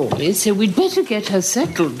Matthew Crawley, so we'd better get her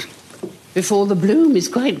settled before the bloom is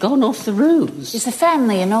quite gone off the rose. Is the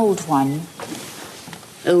family an old one?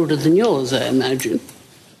 Older than yours, I imagine.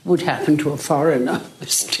 Would happen to a foreigner.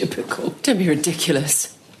 It's typical. Don't be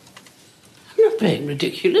ridiculous. I'm not being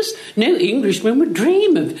ridiculous. No Englishman would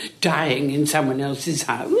dream of dying in someone else's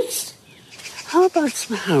house. How about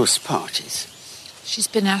some house parties? She's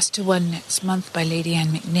been asked to one next month by Lady Anne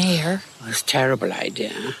McNair. Oh, it's a terrible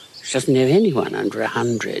idea. She doesn't know anyone under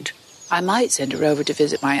 100. I might send her over to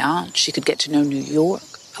visit my aunt. She could get to know New York.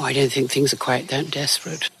 Oh, I don't think things are quite that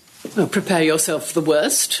desperate. Well, prepare yourself for the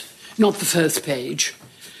worst. Not the first page.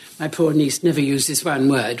 My poor niece never uses one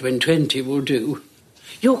word when 20 will do.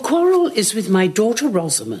 Your quarrel is with my daughter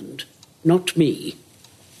Rosamond, not me.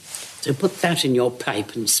 So put that in your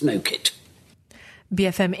pipe and smoke it.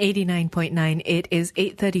 BFM 89.9, it is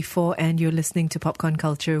 8:34 and you're listening to Popcorn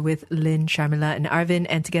Culture with Lynn, Sharmila and Arvin,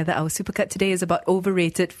 and together our Supercut today is about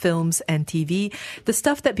overrated films and TV. The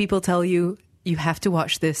stuff that people tell you, you have to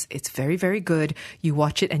watch this. It's very, very good. You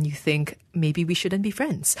watch it and you think, maybe we shouldn't be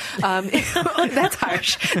friends. That's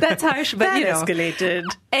harsh. That's harsh, but that you know. Escalated.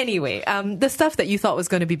 Anyway, the stuff that you thought was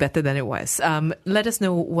going to be better than it was. Let us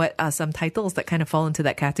know what are some titles that kind of fall into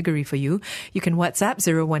that category for you. You can WhatsApp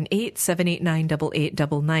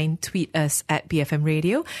 018-789-8899. Tweet us at BFM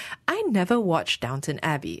Radio. I never watched Downton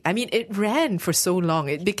Abbey. I mean, it ran for so long.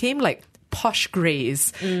 It became like Posh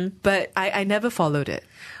Greys, but I never followed it.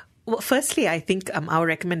 Well, firstly, I think our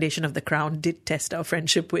recommendation of The Crown did test our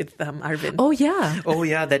friendship with Arvin. Oh, yeah. Oh,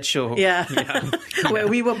 yeah, that show. Yeah. Where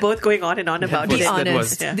we were both going on and on about it. Be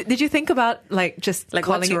honest. Yeah. Did you think about just like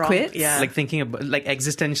calling it quits? Yeah. Like thinking about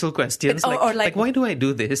existential questions. Or like, why do I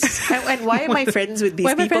do this? and why am I friends with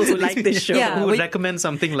these people who like this show? Yeah. Who would recommend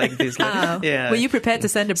something like this? Were you prepared to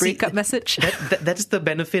send a breakup message? That's the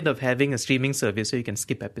benefit of having a streaming service, so you can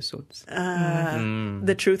skip episodes.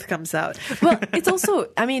 The truth comes out. Well, it's also,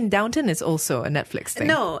 I mean, Downton is also a Netflix thing.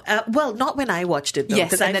 No, well, not when I watched it though.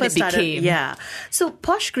 Yes, and then it became. Yeah. So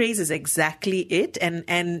Posh Greys is exactly it.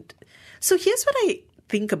 And so here's what I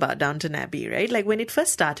think about Downton Abbey, right? Like when it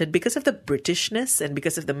first started, because of the Britishness and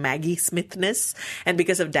because of the Maggie Smithness and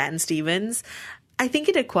because of Dan Stevens, I think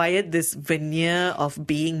it acquired this veneer of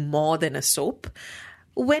being more than a soap,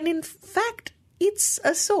 when in fact it's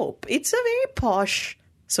a soap. It's a very posh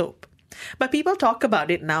soap. But people talk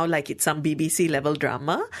about it now like it's some BBC level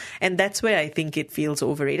drama, and that's where I think it feels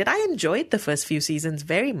overrated. I enjoyed the first few seasons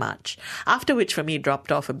very much, after which for me it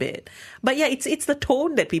dropped off a bit. But yeah, it's the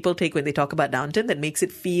tone that people take when they talk about Downton that makes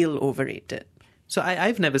it feel overrated. So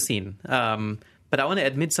I've never seen, but I want to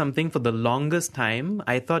admit something. For the longest time,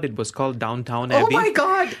 I thought it was called Downtown Abbey. Oh my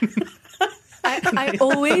God! I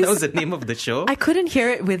always... That was the name of the show. I couldn't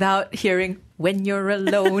hear it without hearing When You're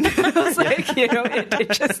Alone. I was like,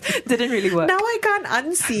 it just didn't really work. Now I can't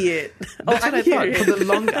unsee it. That's what I thought. For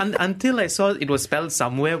the until I saw it was spelled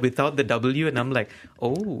somewhere without the W, and I'm like,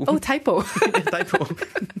 oh. Typo. Typo.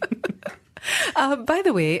 By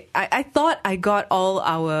the way, I thought I got all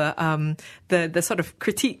our the sort of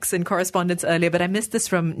critiques and correspondence earlier, but I missed this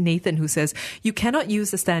from Nathan, who says, you cannot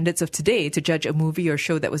use the standards of today to judge a movie or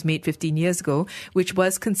show that was made 15 years ago, which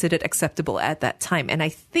was considered acceptable at that time. And I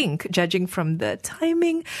think, judging from the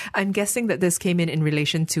timing, I'm guessing that this came in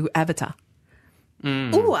relation to Avatar.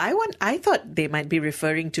 Oh, I thought they might be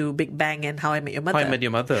referring to Big Bang and How I Met Your Mother. How I Met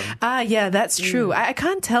Your Mother. Yeah, that's true. I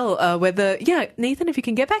can't tell whether... Yeah, Nathan, if you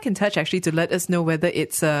can get back in touch actually to let us know whether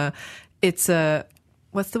it's a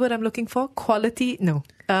what's the word I'm looking for? Quality? No.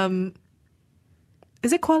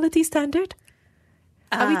 Is it quality standard?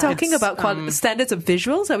 Are we talking about standards of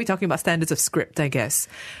visuals? Are we talking about standards of script, I guess?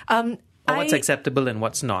 Or what's acceptable and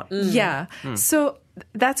what's not. Yeah. So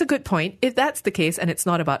that's a good point. If that's the case and it's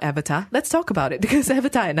not about Avatar, let's talk about it, because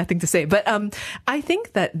Avatar had nothing to say. But I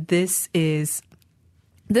think that this is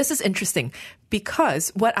interesting,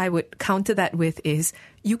 because what I would counter that with is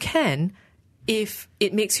you can, if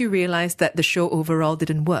it makes you realize that the show overall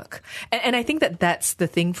didn't work. And I think that that's the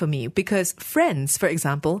thing for me, because Friends, for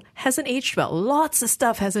example, hasn't aged well. Lots of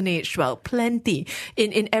stuff hasn't aged well. Plenty.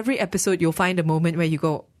 In every episode, you'll find a moment where you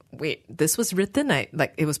go, wait, this was written,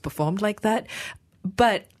 like it was performed like that.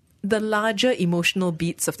 But the larger emotional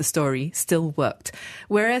beats of the story still worked.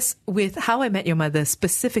 Whereas with How I Met Your Mother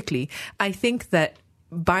specifically, I think that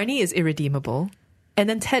Barney is irredeemable and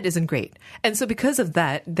then Ted isn't great. And so because of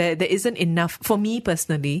that, there isn't enough, for me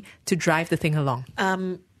personally, to drive the thing along.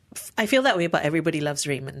 I feel that way about Everybody Loves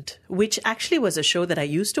Raymond, which actually was a show that I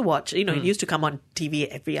used to watch. It used to come on TV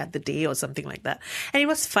every other day or something like that. And it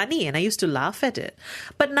was funny and I used to laugh at it.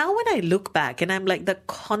 But now when I look back and I'm like, the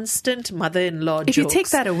constant mother-in-law jokes. If you take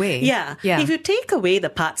that away. Yeah. If you take away the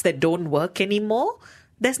parts that don't work anymore,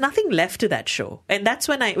 there's nothing left to that show. And that's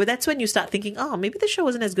when you start thinking, oh, maybe the show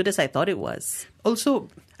wasn't as good as I thought it was. Also,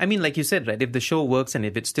 I mean, like you said, right, if the show works and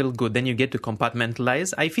if it's still good, then you get to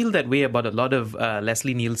compartmentalize. I feel that way about a lot of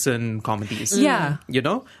Leslie Nielsen comedies. Yeah. You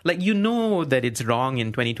know? Like, you know that it's wrong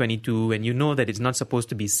in 2022 and you know that it's not supposed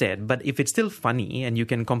to be said. But if it's still funny and you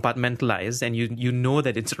can compartmentalize and you know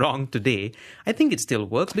that it's wrong today, I think it still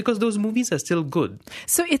works because those movies are still good.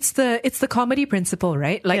 So it's the comedy principle,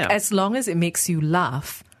 right? Like, as long as it makes you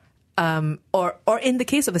laugh. Or in the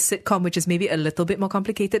case of a sitcom, which is maybe a little bit more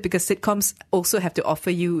complicated because sitcoms also have to offer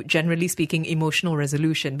you, generally speaking, emotional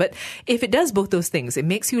resolution. But if it does both those things, it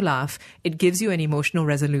makes you laugh, it gives you an emotional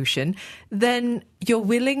resolution, then you're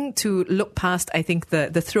willing to look past, I think, the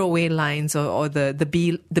throwaway lines or the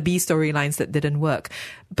B storylines that didn't work.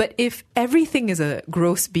 But if everything is a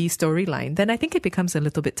gross B storyline, then I think it becomes a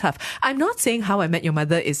little bit tough. I'm not saying How I Met Your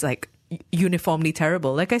Mother is like uniformly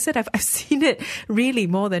terrible. Like I said, I've seen it really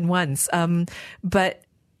more than once. But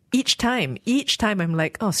each time I'm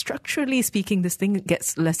like, oh, structurally speaking, this thing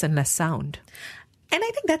gets less and less sound. And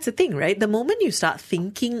I think that's the thing, right? The moment you start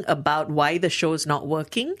thinking about why the show's not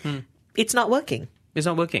working, it's not working. It's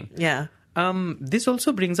not working. Yeah. This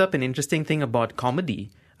also brings up an interesting thing about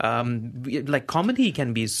comedy. Like comedy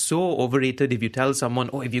can be so overrated if you tell someone,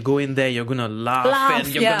 oh, if you go in there, you're going to laugh. And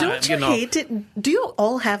you're gonna, Don't you hate it? Do you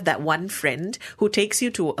all have that one friend who takes you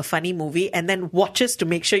to a funny movie and then watches to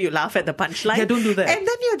make sure you laugh at the punchline? Yeah, don't do that. And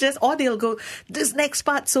then or they'll go, this next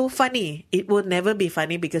part's so funny. It will never be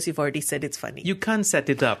funny because you've already said it's funny. You can't set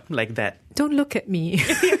it up like that. Don't look at me.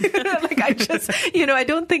 Like I just, I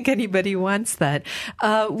don't think anybody wants that.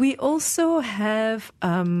 We also have...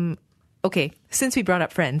 Okay, since we brought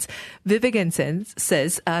up Friends, Vivigan says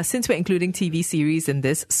since we're including TV series in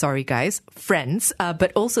this, sorry guys, Friends,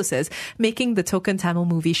 but also says, making the token Tamil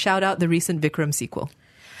movie, shout out the recent Vikram sequel.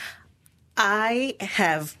 I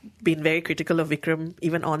have been very critical of Vikram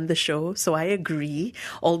even on the show, so I agree.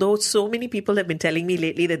 Although so many people have been telling me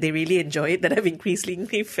lately that they really enjoy it, that I've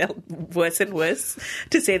increasingly felt worse and worse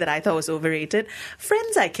to say that I thought it was overrated.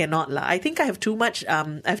 Friends, I cannot lie. I think I have too much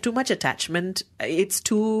attachment. It's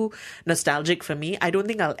too nostalgic for me. I don't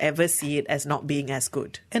think I'll ever see it as not being as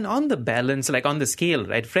good. And on the balance, like on the scale,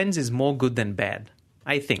 right? Friends is more good than bad,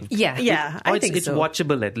 I think. Yeah. I think it's so.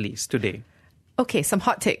 watchable at least today. Okay, some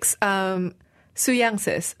hot takes. Su Yang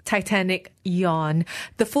says, Titanic, yawn.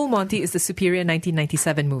 The Full Monty is the superior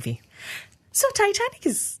 1997 movie. So Titanic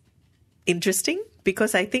is interesting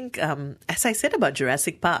because I think, as I said about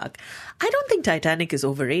Jurassic Park, I don't think Titanic is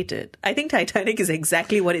overrated. I think Titanic is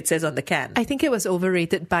exactly what it says on the can. I think it was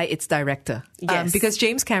overrated by its director. Yes. Because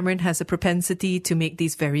James Cameron has a propensity to make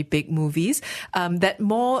these very big movies that,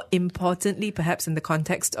 more importantly, perhaps in the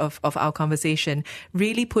context of our conversation,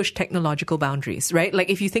 really push technological boundaries, right?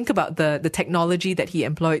 Like if you think about the technology that he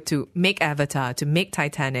employed to make Avatar, to make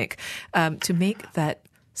Titanic, to make that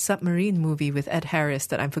submarine movie with Ed Harris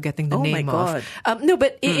that I'm forgetting the name God. of. No,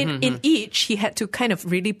 but in each, he had to kind of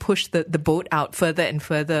really push the boat out further and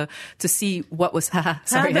further to see what was,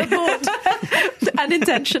 The boat.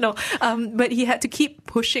 unintentional. But he had to keep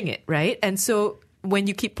pushing it, right? And so when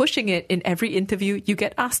you keep pushing it in every interview, you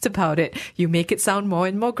get asked about it. You make it sound more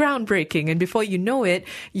and more groundbreaking. And before you know it,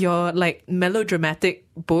 your like melodramatic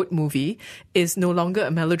boat movie is no longer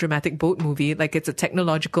a melodramatic boat movie. Like it's a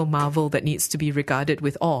technological marvel that needs to be regarded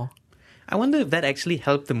with awe. I wonder if that actually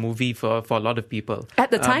helped the movie for a lot of people.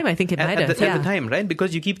 At the time, I think it might have. At the time, right?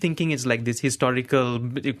 Because you keep thinking it's like this historical,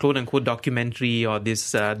 quote-unquote, documentary or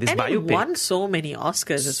this biopic. And it won so many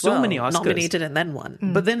Oscars as so well. Many Oscars. Nominated and then won.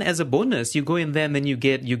 But then as a bonus, you go in there and then you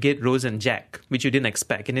get Rose and Jack, which you didn't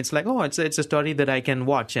expect. And it's like, oh, it's a story that I can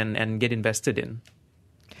watch and get invested in.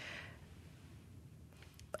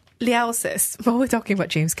 Liao says, while we're talking about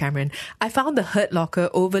James Cameron, I found The Hurt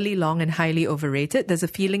Locker overly long and highly overrated. There's a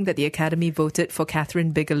feeling that the Academy voted for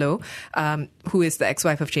Catherine Bigelow, who is the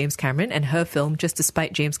ex-wife of James Cameron, and her film just to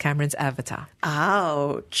spite James Cameron's Avatar.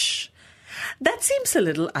 Ouch. That seems a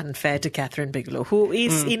little unfair to Catherine Bigelow, who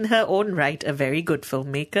is in her own right a very good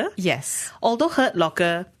filmmaker. Yes. Although Hurt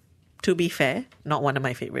Locker, to be fair, not one of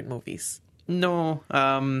my favorite movies. No,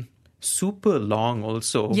 super long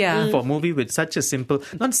also. Yeah. For a movie with such a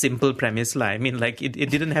not simple premise. I mean, like, it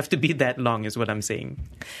didn't have to be that long is what I'm saying.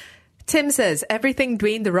 Tim says, everything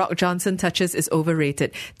Dwayne "The Rock" Johnson touches is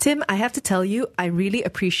overrated. Tim, I have to tell you, I really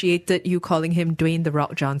appreciated you calling him Dwayne "The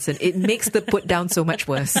Rock" Johnson. It makes the put down so much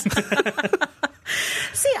worse. See,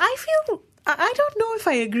 I don't know if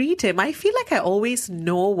I agree, Tim. I feel like I always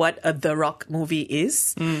know what a The Rock movie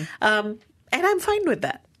is. And I'm fine with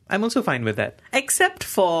that. I'm also fine with that. Except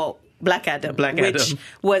for Black Adam, which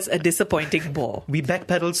was a disappointing bore. We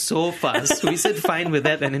backpedaled so fast. We said fine with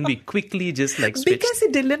that and then we quickly just like switched. Because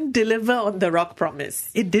it didn't deliver on the Rock promise.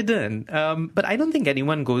 It didn't. But I don't think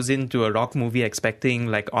anyone goes into a Rock movie expecting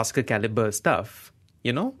like Oscar caliber stuff.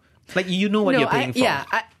 You know? Like, you know what you're paying for. Yeah.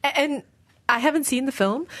 And I haven't seen the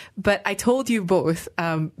film, but I told you both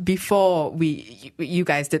before you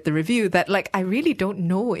guys did the review that like I really don't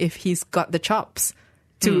know if he's got the chops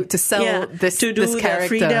to sell this to do this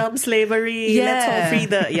character. The freedom, slavery, let's all free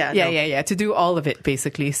the to do all of it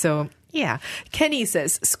basically. So yeah, Kenny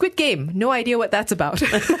says Squid Game. No idea what that's about.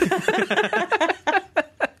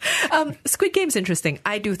 Squid Game's interesting.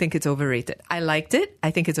 I do think it's overrated. I liked it.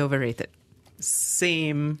 I think it's overrated.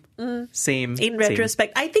 Same. In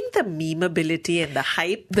retrospect, I think the memeability and the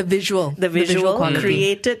hype, the visual quality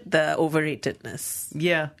created the overratedness.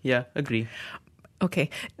 Yeah, agree.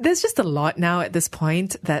 Okay. There's just a lot now at this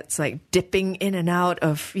point that's like dipping in and out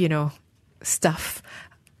of, stuff.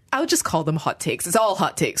 I'll just call them hot takes. It's all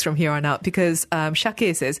hot takes from here on out because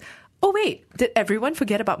Shake says, oh wait, did everyone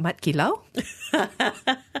forget about Mat Kilau?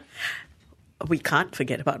 We can't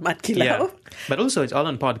forget about Mat Kilau. Yeah. But also it's all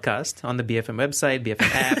on podcast, on the BFM website,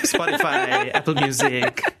 BFM app, Spotify, Apple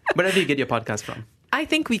Music, wherever you get your podcast from. I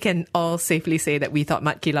think we can all safely say that we thought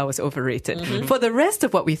Mat Kilau was overrated. Mm-hmm. For the rest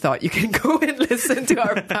of what we thought, you can go and listen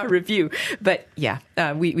to our review. But yeah,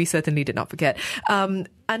 we certainly did not forget.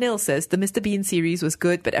 Anil says, the Mr. Bean series was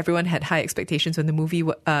good, but everyone had high expectations when the movie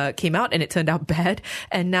came out and it turned out bad.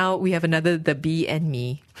 And now we have another The Bee and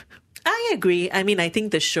Me. I agree. I mean, I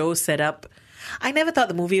think the show set up... I never thought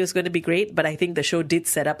the movie was going to be great, but I think the show did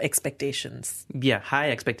set up expectations. Yeah, high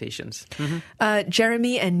expectations. Mm-hmm.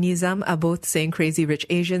 Jeremy and Nizam are both saying Crazy Rich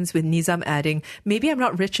Asians, with Nizam adding, maybe I'm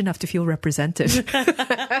not rich enough to feel represented.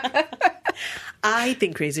 I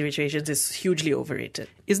think Crazy Rich Asians is hugely overrated.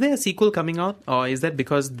 Is there a sequel coming out? Or is that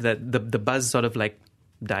because the buzz sort of like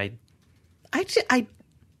died?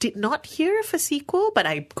 did not hear of a sequel, but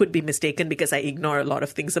I could be mistaken because I ignore a lot of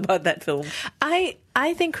things about that film. I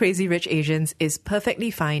think Crazy Rich Asians is perfectly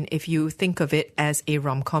fine if you think of it as a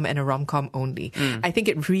rom-com and a rom-com only. I think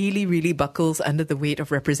it really, really buckles under the weight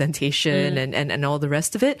of representation and all the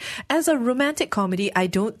rest of it. As a romantic comedy, I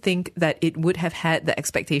don't think that it would have had the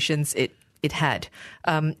expectations it had.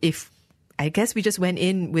 If I guess we just went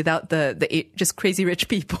in without the just crazy rich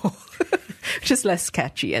people. Just less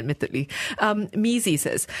catchy, admittedly. Measy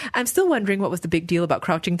says, I'm still wondering what was the big deal about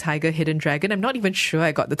Crouching Tiger, Hidden Dragon. I'm not even sure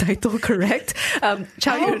I got the title correct.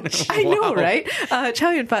 Chow Yun, I know, right? Chow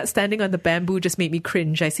Yun Fat standing on the bamboo just made me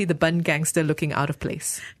cringe. I see the bun gangster looking out of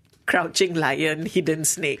place. Crouching Lion, Hidden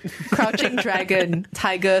Snake. Crouching Dragon,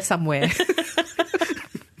 Tiger somewhere.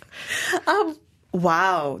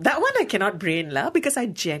 Wow. That one I cannot brain la because I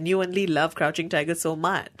genuinely love Crouching Tiger so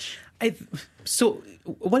much. So,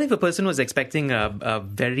 what if a person was expecting a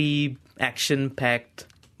very action-packed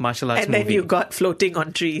martial arts movie? movie? And then you got Floating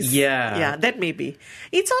on Trees. Yeah. Yeah, that may be.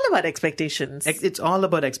 It's all about expectations. It's all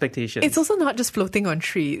about expectations. It's also not just floating on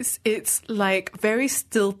trees. It's like very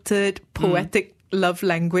stilted, poetic love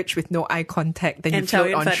language with no eye contact. Then you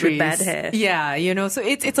float on trees. With bad hair. Yeah, so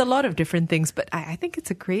it's a lot of different things, but I think it's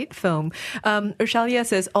a great film. Urshalia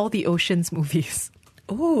says, all the Oceans movies.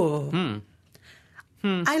 Oh.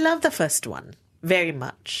 I love the first one very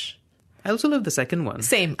much. I also love the second one.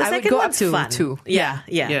 Same. The I would second go up one's to fun. 2.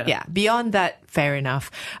 Yeah. Beyond that, fair enough.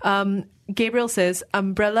 Gabriel says,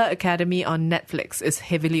 Umbrella Academy on Netflix is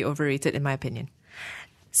heavily overrated in my opinion.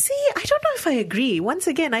 See, I don't know if I agree. Once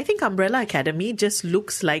again, I think Umbrella Academy just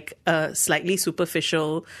looks like a slightly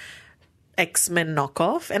superficial X-Men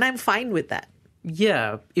knockoff, and I'm fine with that.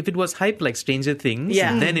 Yeah, if it was hyped like Stranger Things,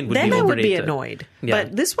 then it would be overrated. Then I would be annoyed. Yeah.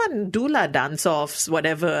 But this one, Dula dance-offs,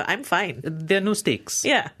 whatever, I'm fine. There are no stakes.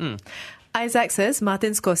 Yeah. Isaac says,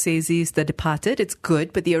 Martin Scorsese's The Departed, it's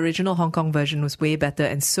good, but the original Hong Kong version was way better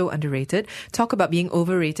and so underrated. Talk about being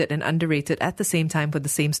overrated and underrated at the same time for the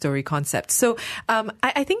same story concept. So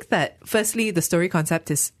I think that, firstly, the story concept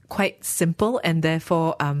is quite simple and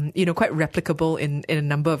therefore, quite replicable in a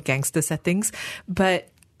number of gangster settings. But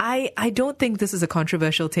I don't think this is a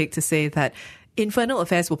controversial take to say that Infernal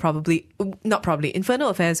Affairs will Infernal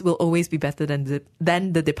Affairs will always be better than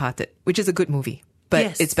The Departed, which is a good movie,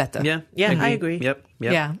 but it's better. Yeah, I agree. Yep.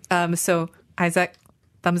 Yeah. So Isaac,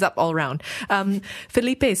 thumbs up all round.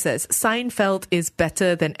 Felipe says, Seinfeld is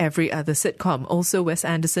better than every other sitcom. Also, Wes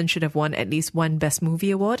Anderson should have won at least one Best Movie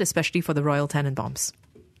award, especially for The Royal Tenenbaums.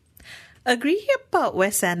 Agree about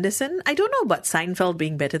Wes Anderson. I don't know about Seinfeld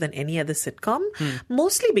being better than any other sitcom,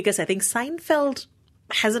 mostly because I think Seinfeld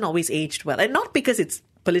hasn't always aged well. And not because it's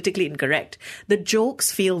politically incorrect. The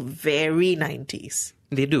jokes feel very 90s.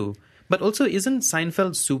 They do. But also, isn't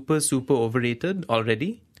Seinfeld super, super overrated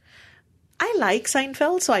already? I like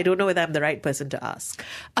Seinfeld, so I don't know whether I'm the right person to ask.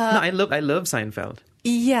 No, I love Seinfeld.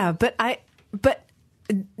 Yeah, but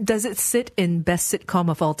does it sit in best sitcom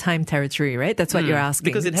of all time territory, right? That's what you're asking.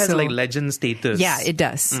 Because it has legend status. Yeah, it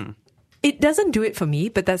does. It doesn't do it for me,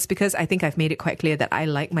 but that's because I think I've made it quite clear that I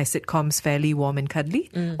like my sitcoms fairly warm and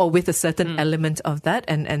cuddly, or with a certain element of that,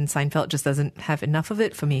 and Seinfeld just doesn't have enough of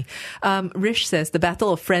it for me. Rish says, the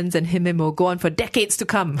battle of Friends and Him will go on for decades to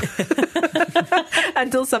come.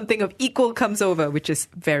 Until something of equal comes over, which is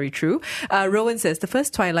very true. Rowan says, the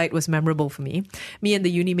first Twilight was memorable for me. Me and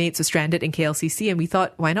the uni mates were stranded in KLCC and we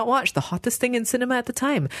thought, why not watch the hottest thing in cinema at the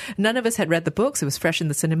time? None of us had read the books. It was fresh in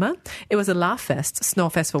the cinema. It was a laugh fest,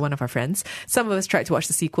 snore fest for one of our friends. Some of us tried to watch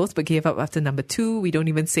the sequels but gave up after number 2. We don't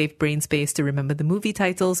even save brain space to remember the movie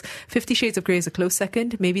titles. 50 Shades of Grey is a close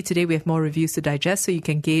second. Maybe today we have more reviews to digest so you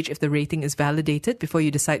can gauge if the rating is validated before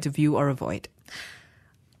you decide to view or avoid.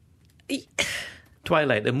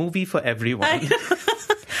 Twilight, a movie for everyone.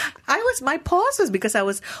 My pause was because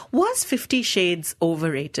was 50 Shades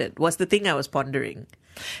overrated? Was the thing I was pondering.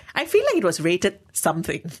 I feel like it was rated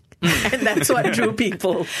something. And that's what drew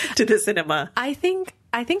people to the cinema. I think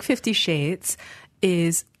 50 Shades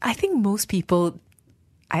is, I think most people,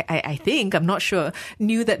 I'm not sure,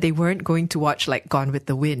 knew that they weren't going to watch like Gone with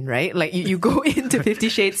the Wind, right? Like you go into 50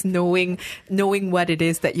 Shades knowing what it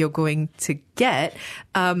is that you're going to get.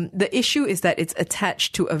 The issue is that it's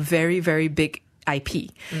attached to a very, very big IP.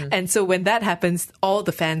 And so when that happens, all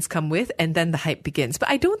the fans come with and then the hype begins. But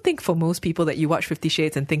I don't think for most people that you watch 50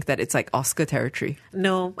 Shades and think that it's like Oscar territory.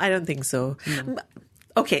 No, I don't think so.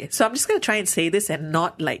 Okay, so I'm just going to try and say this and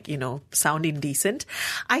not sound indecent.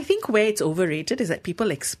 I think where it's overrated is that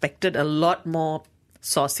people expected a lot more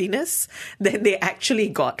sauciness than they actually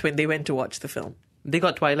got when they went to watch the film. They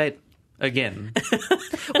got Twilight again.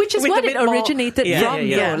 Which is what it originated from,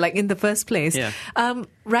 though, like in the first place. Yeah.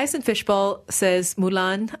 Rice and Fishball says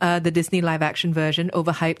Mulan, the Disney live-action version,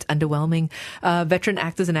 overhyped, underwhelming. Veteran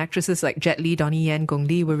actors and actresses like Jet Li, Donnie Yen, Gong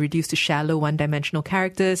Li were reduced to shallow, one-dimensional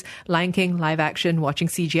characters. Lion King, live-action, watching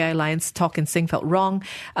CGI lions talk and sing felt wrong.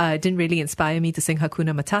 Didn't really inspire me to sing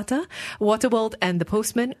Hakuna Matata. Waterworld and The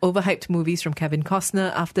Postman, overhyped movies from Kevin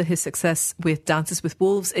Costner. After his success with Dances with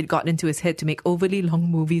Wolves, it got into his head to make overly long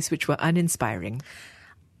movies which were uninspiring.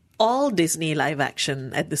 All Disney live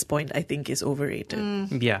action at this point, I think, is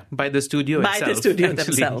overrated. Yeah, by the studio itself. By the studio actually.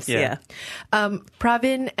 themselves, yeah.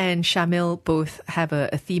 Pravin and Shamil both have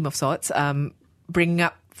a theme of sorts, bringing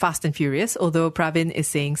up Fast and Furious, although Pravin is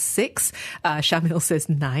saying 6. Shamil says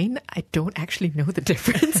 9. I don't actually know the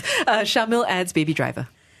difference. Shamil adds Baby Driver.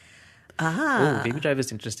 Oh, Baby Driver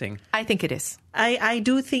is interesting. I think it is. I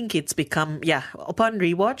do think it's become, upon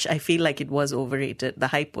rewatch, I feel like it was overrated. The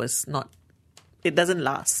hype was not, it doesn't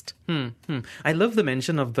last. I love the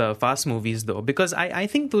mention of the Fast movies though, because I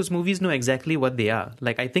think those movies know exactly what they are.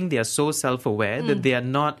 Like, I think they are so self-aware that they are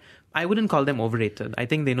not, I wouldn't call them overrated. I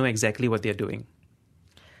think they know exactly what they're doing.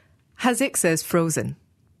 Hazik says Frozen.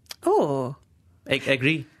 Oh.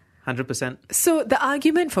 Agree. 100%. So the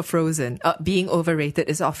argument for Frozen being overrated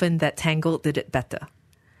is often that Tangled did it better.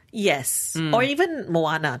 Yes. Or even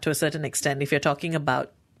Moana to a certain extent, if you're talking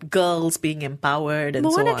about girls being empowered and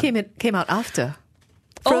Moana so on. came out after.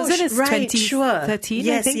 Frozen is 2013,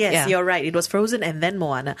 Yes, I think. yes, Yeah. you're right. It was Frozen and then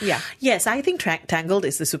Moana. Yeah. Yes, I think Tangled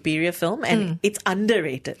is the superior film and it's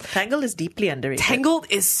underrated. Tangled is deeply underrated. Tangled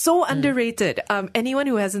is so underrated. Anyone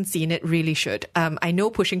who hasn't seen it really should. I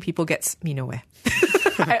know pushing people gets me nowhere.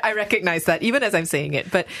 I recognize that, even as I'm saying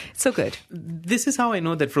it, but it's so good. This is how I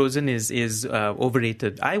know that Frozen is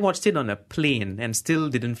overrated. I watched it on a plane and still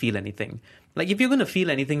didn't feel anything. Like, if you're going to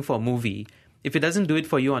feel anything for a movie, if it doesn't do it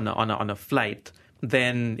for you on a flight,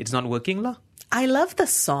 then it's not working, lah. I love the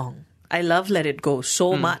song. I love Let It Go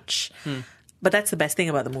so much. But that's the best thing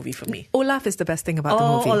about the movie for me. Olaf is the best thing about the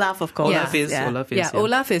movie. Olaf, of course. Olaf is.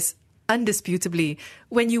 Olaf is undisputably.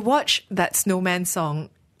 When you watch that Snowman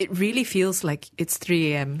song, it really feels like it's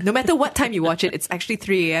 3 a.m. No matter what time you watch it, it's actually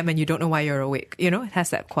 3 a.m. and you don't know why you're awake. You know, it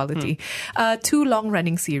has that quality. 2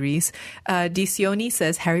 long-running series. Dicioni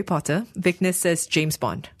says Harry Potter. Vignes says James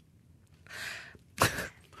Bond.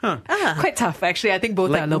 Quite tough, actually. I think both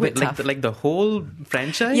are a little bit tough. Like the whole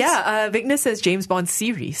franchise? Yeah, Vignes says James Bond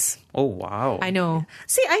series. Oh, wow. I know.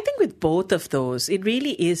 See, I think with both of those, it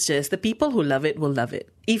really is just the people who love it will love it.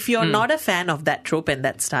 If you're not a fan of that trope and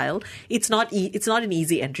that style, it's not an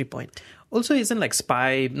easy entry point. Also, isn't like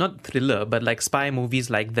spy, not thriller, but like spy movies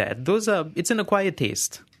like that, it's an acquired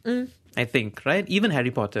taste. I think, right? Even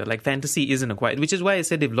Harry Potter, like fantasy isn't acquired, which is why I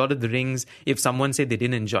said if Lord of the Rings, if someone said they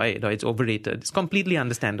didn't enjoy it or it's overrated, it's completely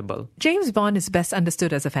understandable. James Bond is best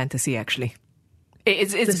understood as a fantasy, actually.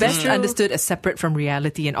 It's best understood as separate from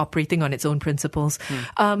reality and operating on its own principles.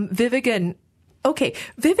 Vivigan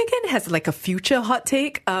has like a future hot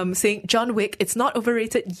take saying John Wick, it's not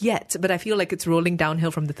overrated yet, but I feel like it's rolling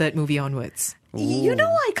downhill from the 3rd movie onwards. You know,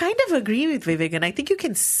 I kind of agree with Vivigan. I think you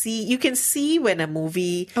can see when a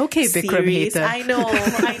movie Vikram hater. I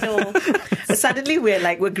know. Suddenly we're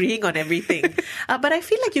agreeing on everything. But I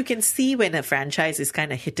feel like you can see when a franchise is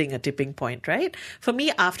kind of hitting a tipping point, right? For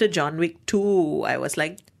me, after John Wick 2, I was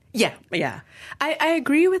like, yeah. I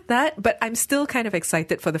agree with that, but I'm still kind of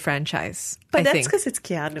excited for the franchise. But that's because it's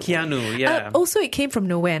Keanu. Keanu, yeah. Also, it came from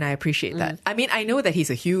nowhere, and I appreciate that. I mean, I know that he's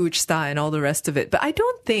a huge star and all the rest of it, but I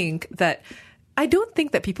don't think that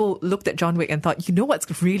people looked at John Wick and thought, you know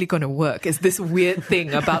what's really going to work is this weird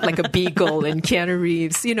thing about like a beagle and Keanu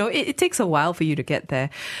Reeves. You know, it takes a while for you to get there.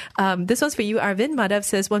 This one's for you, Arvind. Madhav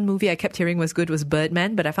says, one movie I kept hearing was good was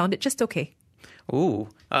Birdman, but I found it just okay. Ooh.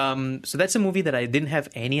 So that's a movie that I didn't have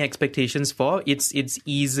any expectations for. It's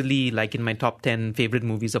easily like in my top 10 favorite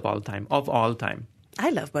movies of all time. I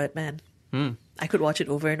love Birdman. I could watch it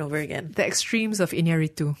over and over again. The extremes of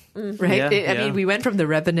Iñárritu, right? I mean, we went from The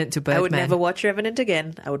Revenant to Birdman. I would never watch Revenant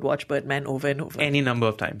again. I would watch Birdman over and over. Any number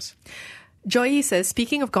of times. Joyi says,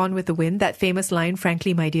 speaking of Gone with the Wind, that famous line,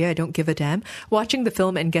 frankly, my dear, I don't give a damn. Watching the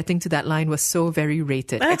film and getting to that line was so very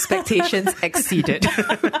rated. Expectations exceeded,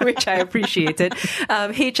 which I appreciated.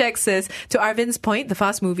 HX says, to Arvind's point, the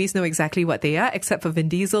Fast movies know exactly what they are, except for Vin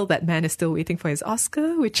Diesel. That man is still waiting for his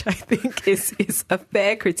Oscar, which I think is a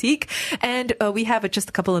fair critique. And we have just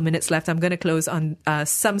a couple of minutes left. I'm going to close on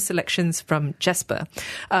some selections from Jesper,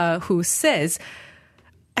 who says,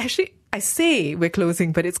 actually, I say we're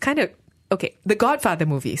closing, but it's kind of, okay, the Godfather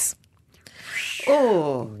movies.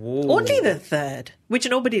 Oh, only the 3rd, which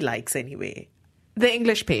nobody likes anyway. The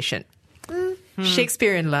English Patient.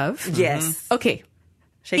 Shakespeare in Love. Yes. Okay,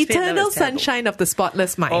 Shakespeare in Love Eternal is terrible. Sunshine of the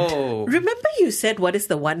Spotless Mind. Oh. Remember you said what is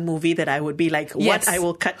the one movie that I would be like, what, Yes. I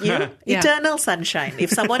will cut you? Yeah. Eternal Sunshine.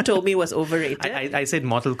 If someone told me it was overrated. I said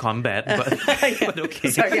Mortal Kombat, but, but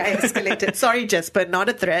okay. Sorry, I escalated. Sorry, Jesper, not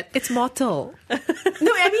a threat. It's mortal. No,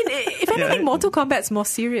 I mean, if anything, Mortal Kombat's more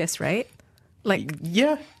serious, right? Like,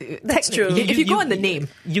 yeah, that's true. If you go on the name,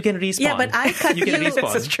 you can respawn. Yeah, but I cut you. can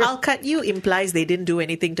respawn. I'll cut you implies they didn't do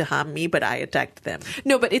anything to harm me, but I attacked them.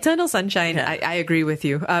 No, but Eternal Sunshine, I agree with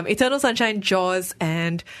you. Eternal Sunshine, Jaws,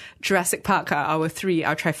 and Jurassic Park are our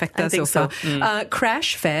trifecta I think so far.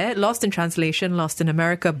 Crash, Fair, Lost in Translation, Lost in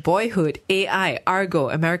America, Boyhood, AI,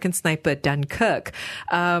 Argo, American Sniper, Dunkirk,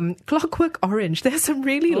 Clockwork Orange. There's some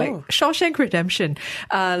really like Shawshank Redemption,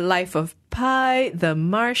 Life of Pi, The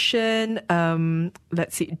Martian,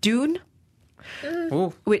 let's see, Dune,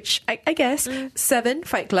 which I guess, Seven,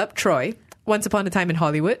 Fight Club, Troy, Once Upon a Time in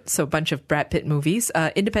Hollywood, so a bunch of Brad Pitt movies,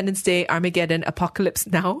 Independence Day, Armageddon, Apocalypse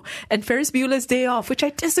Now, and Ferris Bueller's Day Off, which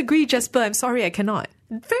I disagree, Jesper. I'm sorry, I cannot.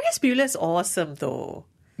 Ferris Bueller's awesome, though.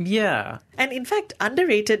 Yeah. And in fact,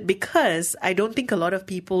 underrated because I don't think a lot of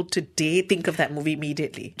people today think of that movie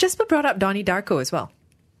immediately. Jesper brought up Donnie Darko as well.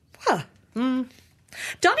 Huh.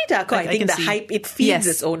 Donnie Darko, I think the hype, it feeds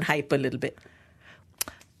its own hype a little bit.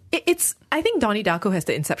 I think Donnie Darko has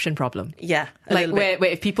the Inception problem. Yeah. Like where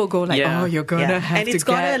if people go like, oh, you're going to have to get... And it's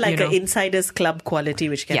got an Insider's Club quality,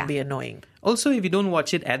 which can be annoying. Also, if you don't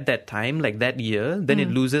watch it at that time, like that year, then it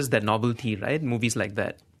loses that novelty, right? Movies like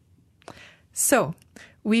that. So,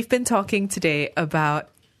 we've been talking today about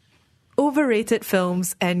overrated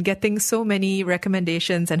films and getting so many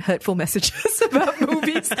recommendations and hurtful messages about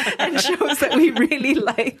movies and shows that we really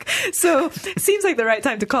like. So, seems like the right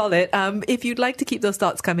time to call it. If you'd like to keep those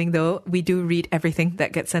thoughts coming, though, we do read everything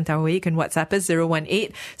that gets sent our way. You can WhatsApp us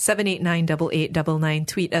 018-789-8899.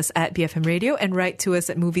 Tweet us at BFM Radio and write to us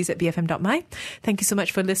at movies@bfm.my. Thank you so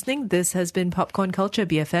much for listening. This has been Popcorn Culture,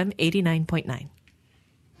 BFM 89.9.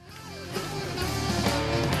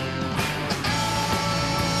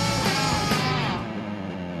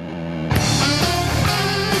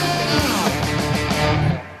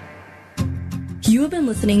 You have been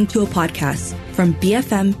listening to a podcast from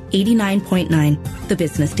BFM 89.9, the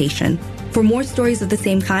business station. For more stories of the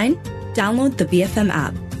same kind, download the BFM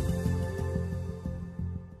app.